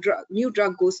that when a new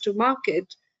drug goes to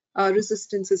market,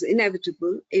 resistance is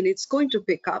inevitable and it's going to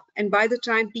pick up. And by the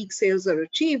time peak sales are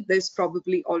achieved, there's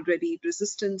probably already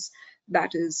resistance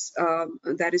that is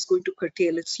going to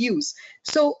curtail its use.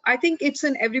 So I think it's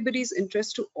in everybody's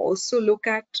interest to also look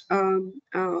at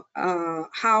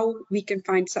how we can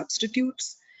find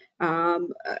substitutes,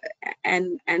 and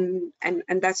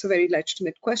that's a very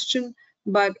legitimate question.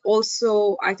 But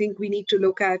also, I think we need to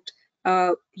look at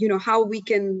how we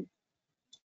can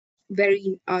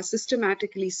very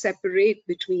systematically separate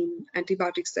between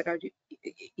antibiotics that are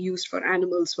used for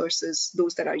animals versus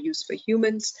those that are used for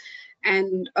humans,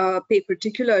 and pay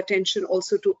particular attention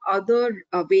also to other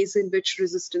ways in which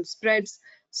resistance spreads,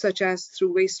 such as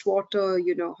through wastewater,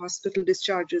 hospital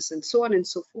discharges, and so on and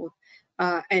so forth.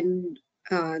 And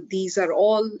these are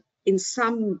all in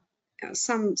some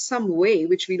way,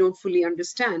 which we don't fully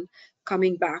understand,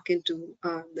 coming back into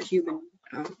the human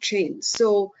chain.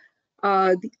 So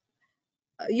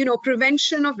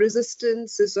prevention of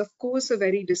resistance is, of course, a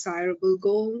very desirable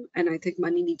goal, and I think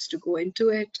money needs to go into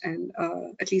it. And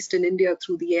at least in India,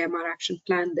 through the AMR Action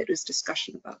Plan, there is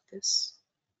discussion about this.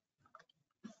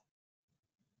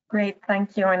 Great,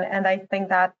 thank you. And I think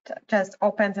that just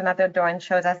opens another door and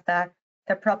shows us that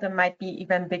the problem might be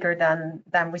even bigger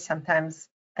than we sometimes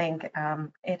think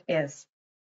it is.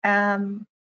 The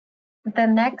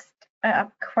next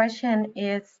question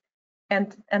is,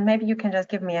 and maybe you can just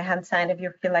give me a hand sign if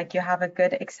you feel like you have a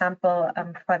good example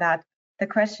for that. The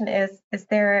question is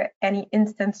there any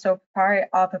instance so far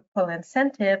of a pull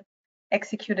incentive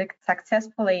executed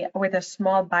successfully with a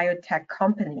small biotech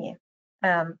company?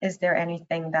 Is there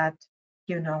anything that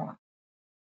you know of?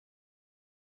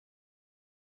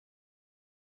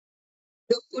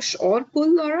 The push or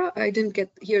pull, Laura? I didn't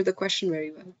hear the question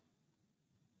very well.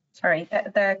 Sorry,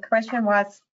 the question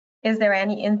was, is there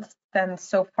any then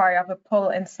so far of a pull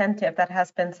incentive that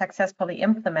has been successfully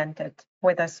implemented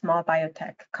with a small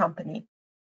biotech company?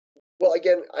 Well,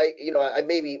 again,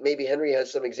 maybe Henry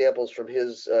has some examples from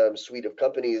his suite of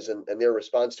companies and their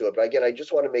response to it. But again, I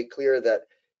just want to make clear that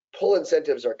pull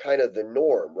incentives are kind of the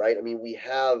norm, right? I mean, we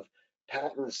have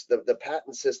patents, the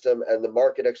patent system and the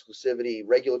market exclusivity,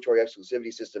 regulatory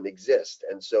exclusivity system exist.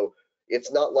 And so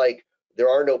it's not like there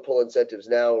are no pull incentives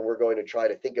now and we're going to try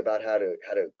to think about how to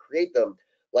create them.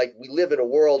 Like, we live in a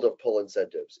world of pull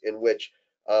incentives in which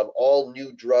all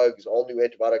new drugs, all new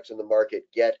antibiotics in the market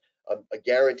get a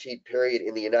guaranteed period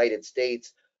in the United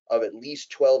States of at least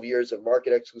 12 years of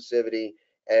market exclusivity,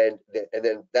 and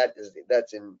then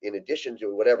that's in addition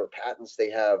to whatever patents they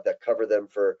have that cover them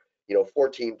for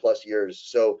 14 plus years.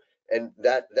 So, and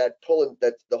that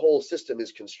the whole system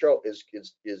is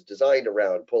designed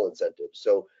around pull incentives.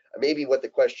 So maybe what the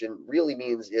question really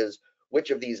means is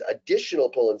which of these additional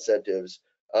pull incentives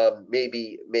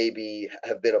maybe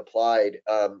have been applied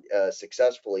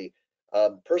successfully.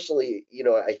 Personally,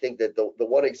 I think that the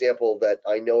one example that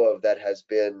I know of that has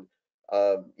been,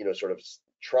 sort of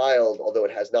trialed, although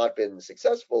it has not been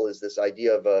successful, is this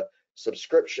idea of a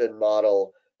subscription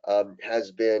model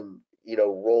has been,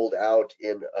 rolled out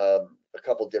in a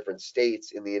couple different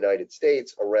states in the United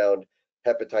States around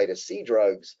hepatitis C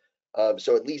drugs.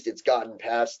 So at least it's gotten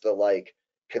past the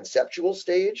conceptual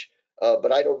stage,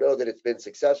 but I don't know that it's been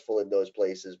successful in those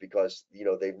places because,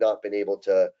 they've not been able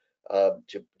to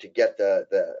get the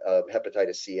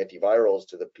hepatitis C antivirals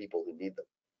to the people who need them.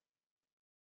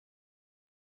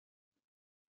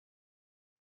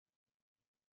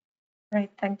 Great,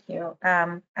 thank you.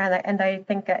 And I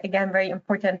think, again, very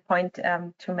important point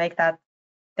to make that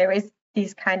there is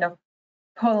these kind of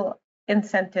pull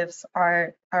incentives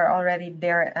are already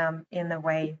there in a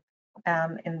way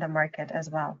in the market as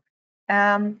well.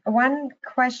 One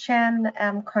question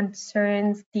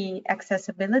concerns the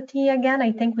accessibility again.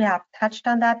 I think we have touched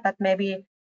on that, but maybe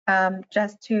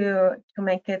just to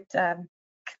make it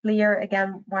clear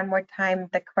again one more time,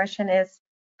 the question is,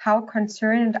 how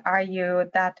concerned are you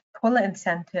that pull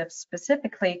incentives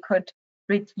specifically could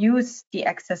reduce the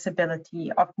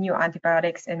accessibility of new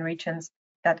antibiotics in regions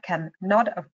that can not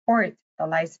afford the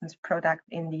licensed product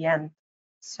in the end?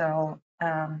 So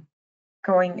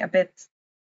going a bit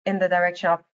in the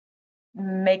direction of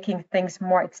making things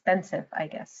more expensive, I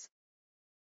guess.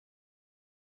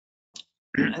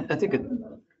 I think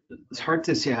it's hard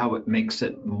to see how it makes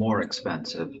it more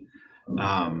expensive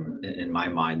in my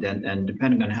mind, and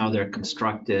depending on how they're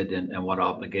constructed and what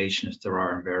obligations there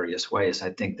are in various ways,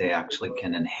 I think they actually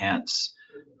can enhance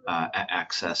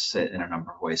access in a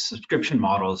number of ways. Subscription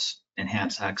models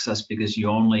enhance access because you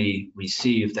only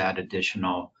receive that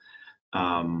additional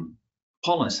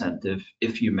pull incentive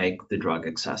if you make the drug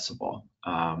accessible,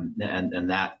 and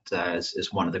that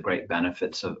is one of the great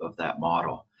benefits of that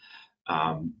model.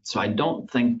 So I don't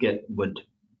think it would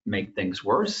make things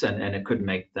worse, and it could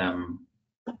make them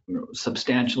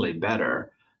substantially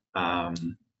better,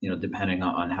 depending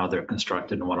on how they're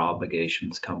constructed and what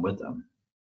obligations come with them.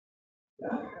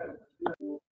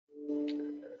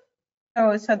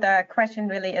 So the question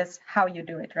really is how you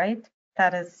do it, right?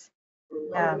 That is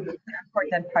the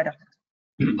important part of it.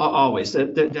 Always.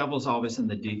 The devil's always in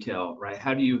the detail, right?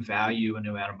 How do you value a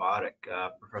new antibiotic?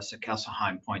 Professor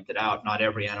Kesselheim pointed out not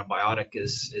every antibiotic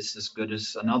is as good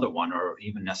as another one, or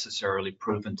even necessarily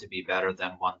proven to be better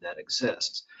than one that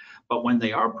exists. But when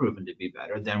they are proven to be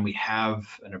better, then we have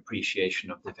an appreciation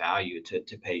of the value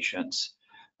to patients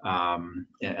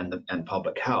and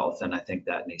public health. And I think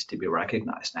that needs to be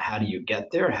recognized. Now, how do you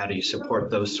get there? How do you support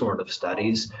those sort of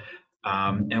studies?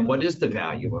 And what is the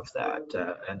value of that?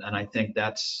 And I think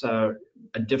that's a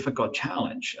difficult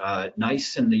challenge.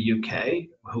 NICE in the UK,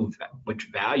 which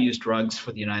values drugs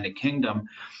for the United Kingdom,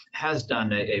 has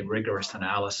done a rigorous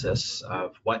analysis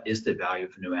of what is the value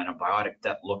of a new antibiotic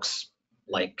that looks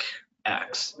like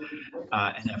X,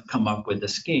 and have come up with a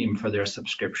scheme for their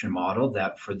subscription model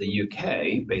that for the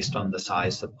UK, based on the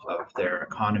size of their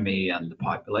economy and the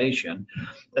population,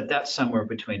 that's somewhere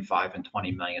between 5 and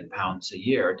 20 million pounds a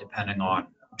year, depending on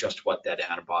just what that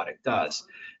antibiotic does.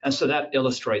 And so that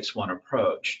illustrates one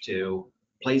approach to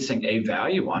placing a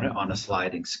value on it on a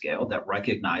sliding scale that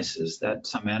recognizes that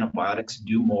some antibiotics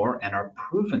do more and are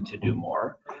proven to do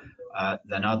more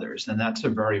than others. And that's a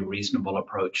very reasonable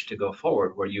approach to go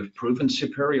forward, where you've proven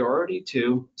superiority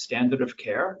to standard of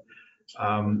care.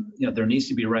 There needs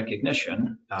to be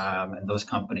recognition, and those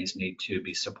companies need to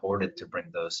be supported to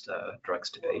bring those drugs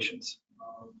to patients.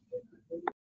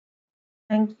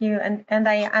 Thank you. And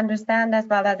I understand as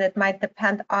well that it might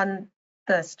depend on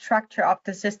the structure of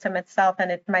the system itself,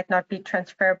 and it might not be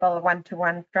transferable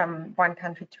one-to-one from one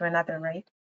country to another, right?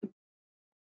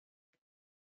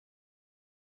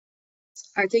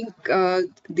 I think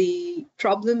the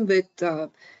problem with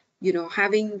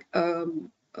having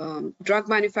drug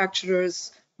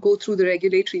manufacturers go through the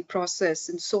regulatory process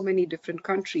in so many different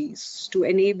countries to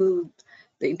enable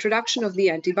the introduction of the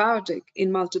antibiotic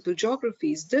in multiple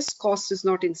geographies, this cost is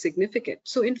not insignificant.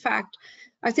 So in fact,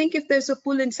 I think if there's a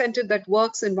pull incentive that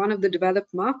works in one of the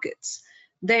developed markets,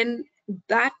 then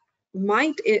that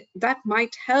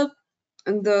might help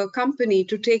the company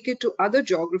to take it to other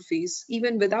geographies,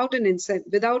 even without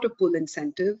a pull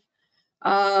incentive,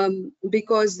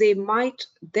 because they might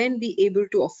then be able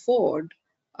to afford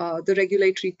the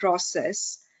regulatory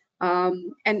process.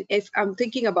 And if I'm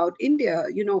thinking about India,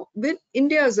 when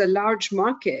India is a large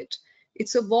market,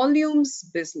 it's a volumes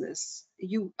business.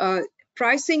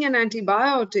 Pricing an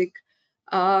antibiotic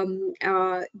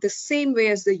the same way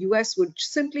as the US would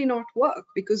simply not work,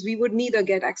 because we would neither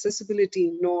get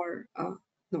accessibility nor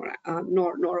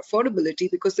affordability,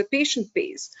 because the patient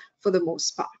pays for the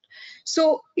most part.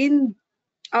 So in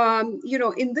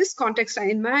this context, I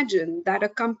imagine that a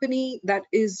company that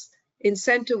is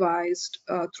incentivized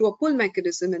through a pull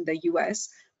mechanism in the US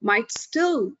might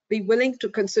still be willing to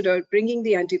consider bringing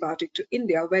the antibiotic to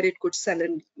India, where it could sell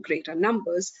in greater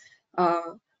numbers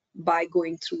by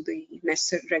going through the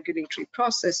necessary regulatory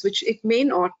process, which it may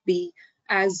not be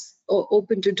as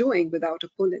open to doing without a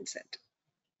pull incentive.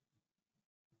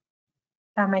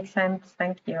 That makes sense.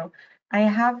 Thank you. I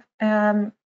have,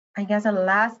 I guess,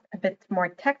 a bit more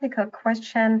technical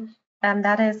question, and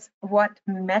that is, what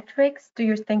metrics do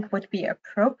you think would be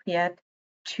appropriate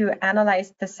to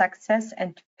analyze the success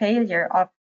and failure of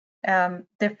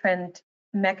different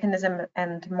mechanisms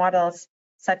and models,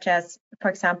 such as, for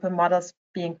example, models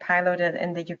being piloted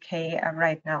in the UK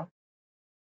right now?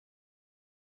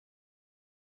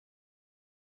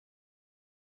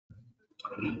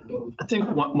 I think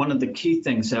one of the key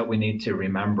things that we need to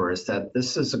remember is that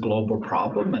this is a global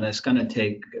problem, and it's going to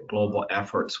take global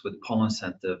efforts with pull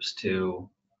incentives to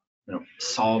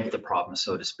solve the problem,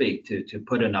 so to speak, to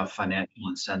put enough financial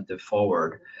incentive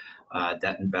forward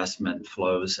that investment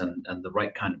flows and the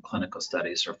right kind of clinical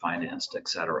studies are financed, et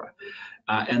cetera.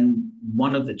 And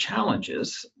one of the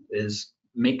challenges is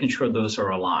making sure those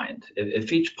are aligned.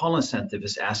 If each pull incentive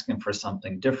is asking for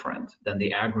something different, then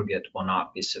the aggregate will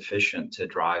not be sufficient to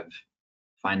drive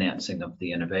financing of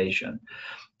the innovation.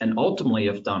 And ultimately,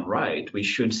 if done right, we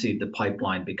should see the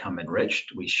pipeline become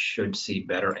enriched. We should see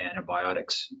better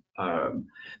antibiotics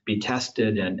be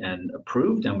tested and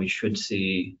approved, and we should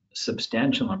see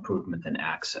substantial improvement in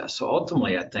access. So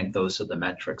ultimately, I think those are the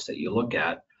metrics that you look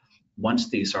at once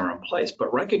these are in place,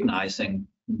 but recognizing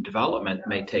development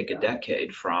may take a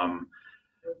decade from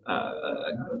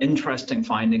interesting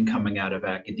finding coming out of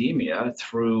academia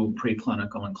through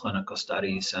preclinical and clinical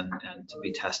studies and to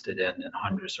be tested in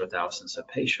hundreds or thousands of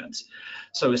patients.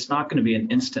 So it's not going to be an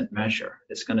instant measure.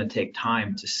 It's going to take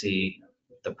time to see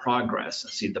the progress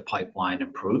and see the pipeline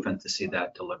improve and to see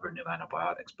that deliver new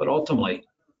antibiotics. But ultimately,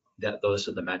 those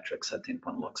are the metrics I think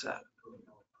one looks at.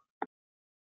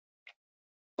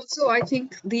 Also, I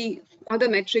think the other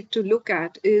metric to look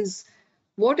at is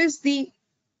what is the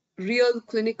real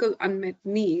clinical unmet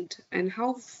need, and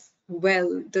how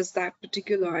well does that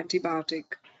particular antibiotic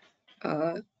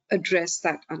address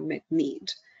that unmet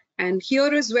need. And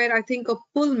here is where I think a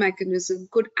pull mechanism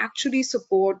could actually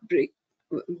support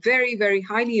very, very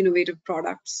highly innovative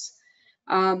products.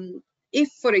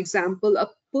 If, for example, a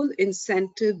pull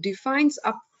incentive defines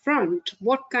upfront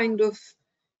what kind of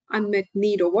unmet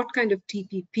need or what kind of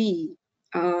TPP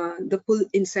the pull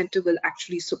incentive will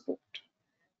actually support.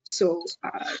 So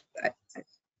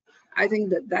I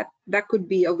think that could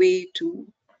be a way to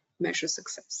measure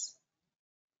success.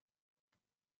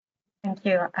 Thank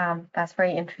you. That's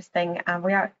very interesting.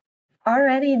 We are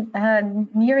already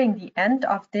nearing the end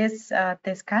of this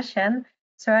discussion.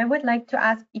 So I would like to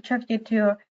ask each of you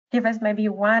to give us maybe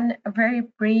one very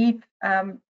brief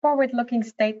forward-looking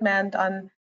statement on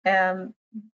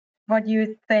what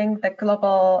you think the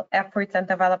global efforts and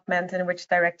development, in which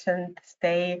direction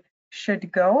they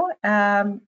should go.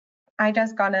 I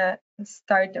just gonna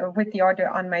start with the order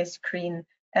on my screen.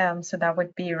 So that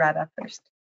would be Radha first.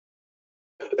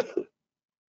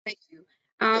 Thank you.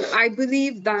 I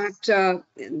believe that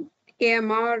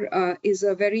AMR is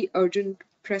a very urgent,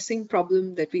 pressing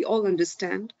problem that we all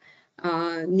understand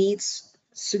needs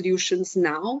solutions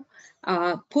now.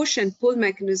 Push and pull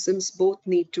mechanisms both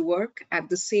need to work. At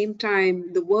the same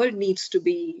time, the world needs to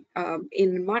be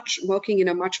working in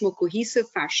a much more cohesive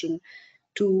fashion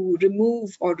to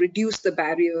remove or reduce the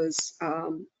barriers,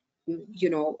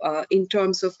 in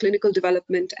terms of clinical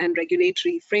development and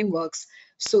regulatory frameworks,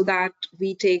 so that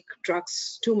we take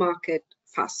drugs to market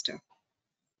faster.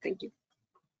 Thank you.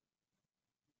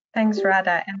 Thanks,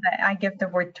 Radha. And I give the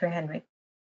word to Henry.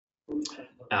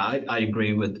 I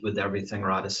agree with everything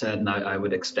Radha said, and I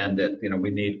would extend it. We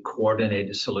need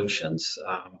coordinated solutions,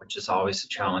 which is always a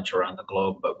challenge around the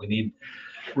globe, but we need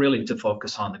really to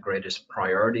focus on the greatest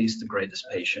priorities, the greatest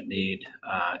patient need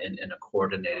in a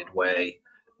coordinated way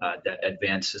that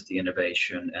advances the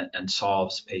innovation and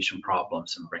solves patient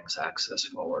problems and brings access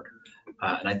forward.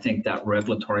 And I think that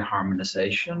regulatory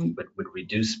harmonization would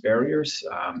reduce barriers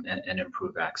and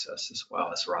improve access as well,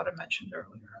 as Radha mentioned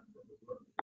earlier.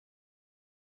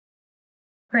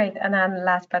 Great. And then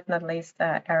last but not least,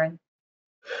 Aaron.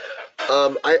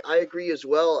 I agree as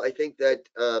well. I think that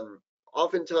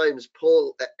oftentimes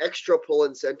extra pull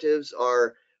incentives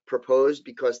are proposed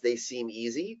because they seem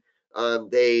easy.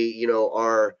 They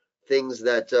are things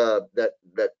that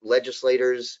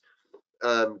legislators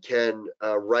can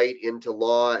write into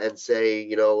law and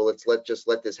say, let's just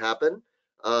let this happen.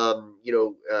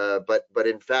 But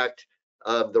in fact,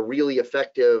 the really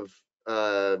effective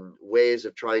ways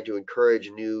of trying to encourage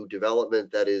new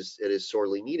development that is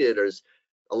sorely needed is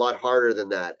a lot harder than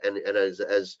that. And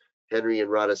as Henry and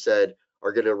Radha said,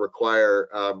 are going to require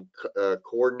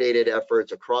coordinated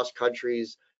efforts across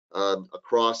countries,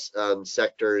 across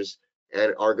sectors,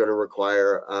 and are going to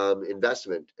require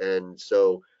investment. And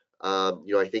so,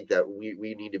 I think that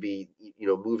we need to be,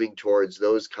 moving towards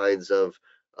those kinds of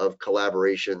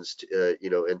collaborations,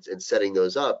 and setting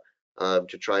those up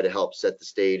to try to help set the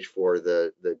stage for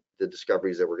the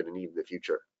discoveries that we're going to need in the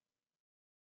future.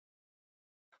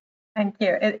 Thank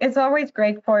you. It's always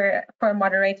great for a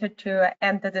moderator to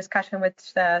end the discussion with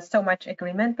so much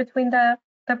agreement between the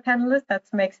panelists. That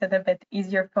makes it a bit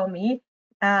easier for me.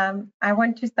 I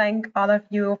want to thank all of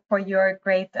you for your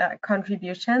great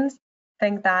contributions. I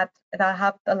think that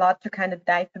helped a lot to kind of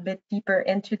dive a bit deeper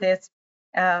into this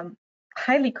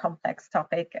highly complex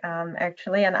topic,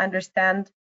 actually, and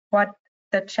understand what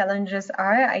the challenges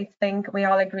are. I think we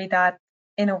all agree that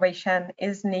innovation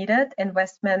is needed,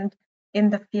 investment in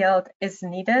the field is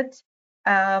needed,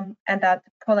 and that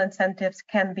pull incentives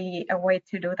can be a way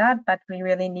to do that, but we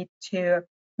really need to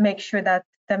make sure that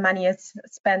the money is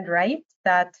spent right,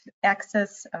 that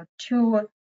access to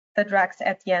the drugs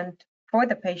at the end for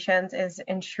the patients is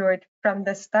ensured from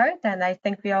the start. And I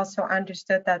think we also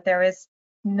understood that there is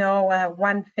no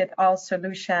one-fit-all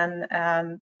solution,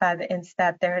 but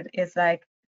instead there is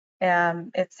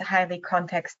it's highly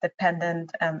context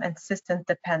dependent and system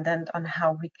dependent on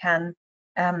how we can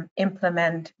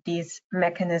implement these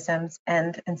mechanisms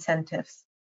and incentives.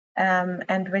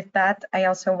 And with that, I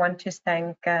also want to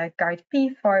thank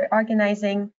GARD-P for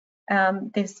organizing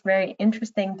this very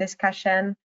interesting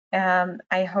discussion.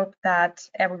 I hope that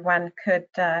everyone could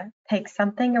take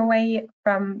something away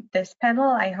from this panel.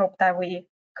 I hope that we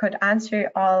could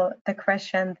answer all the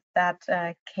questions that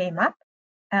came up.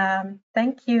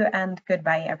 Thank you and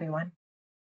goodbye, everyone.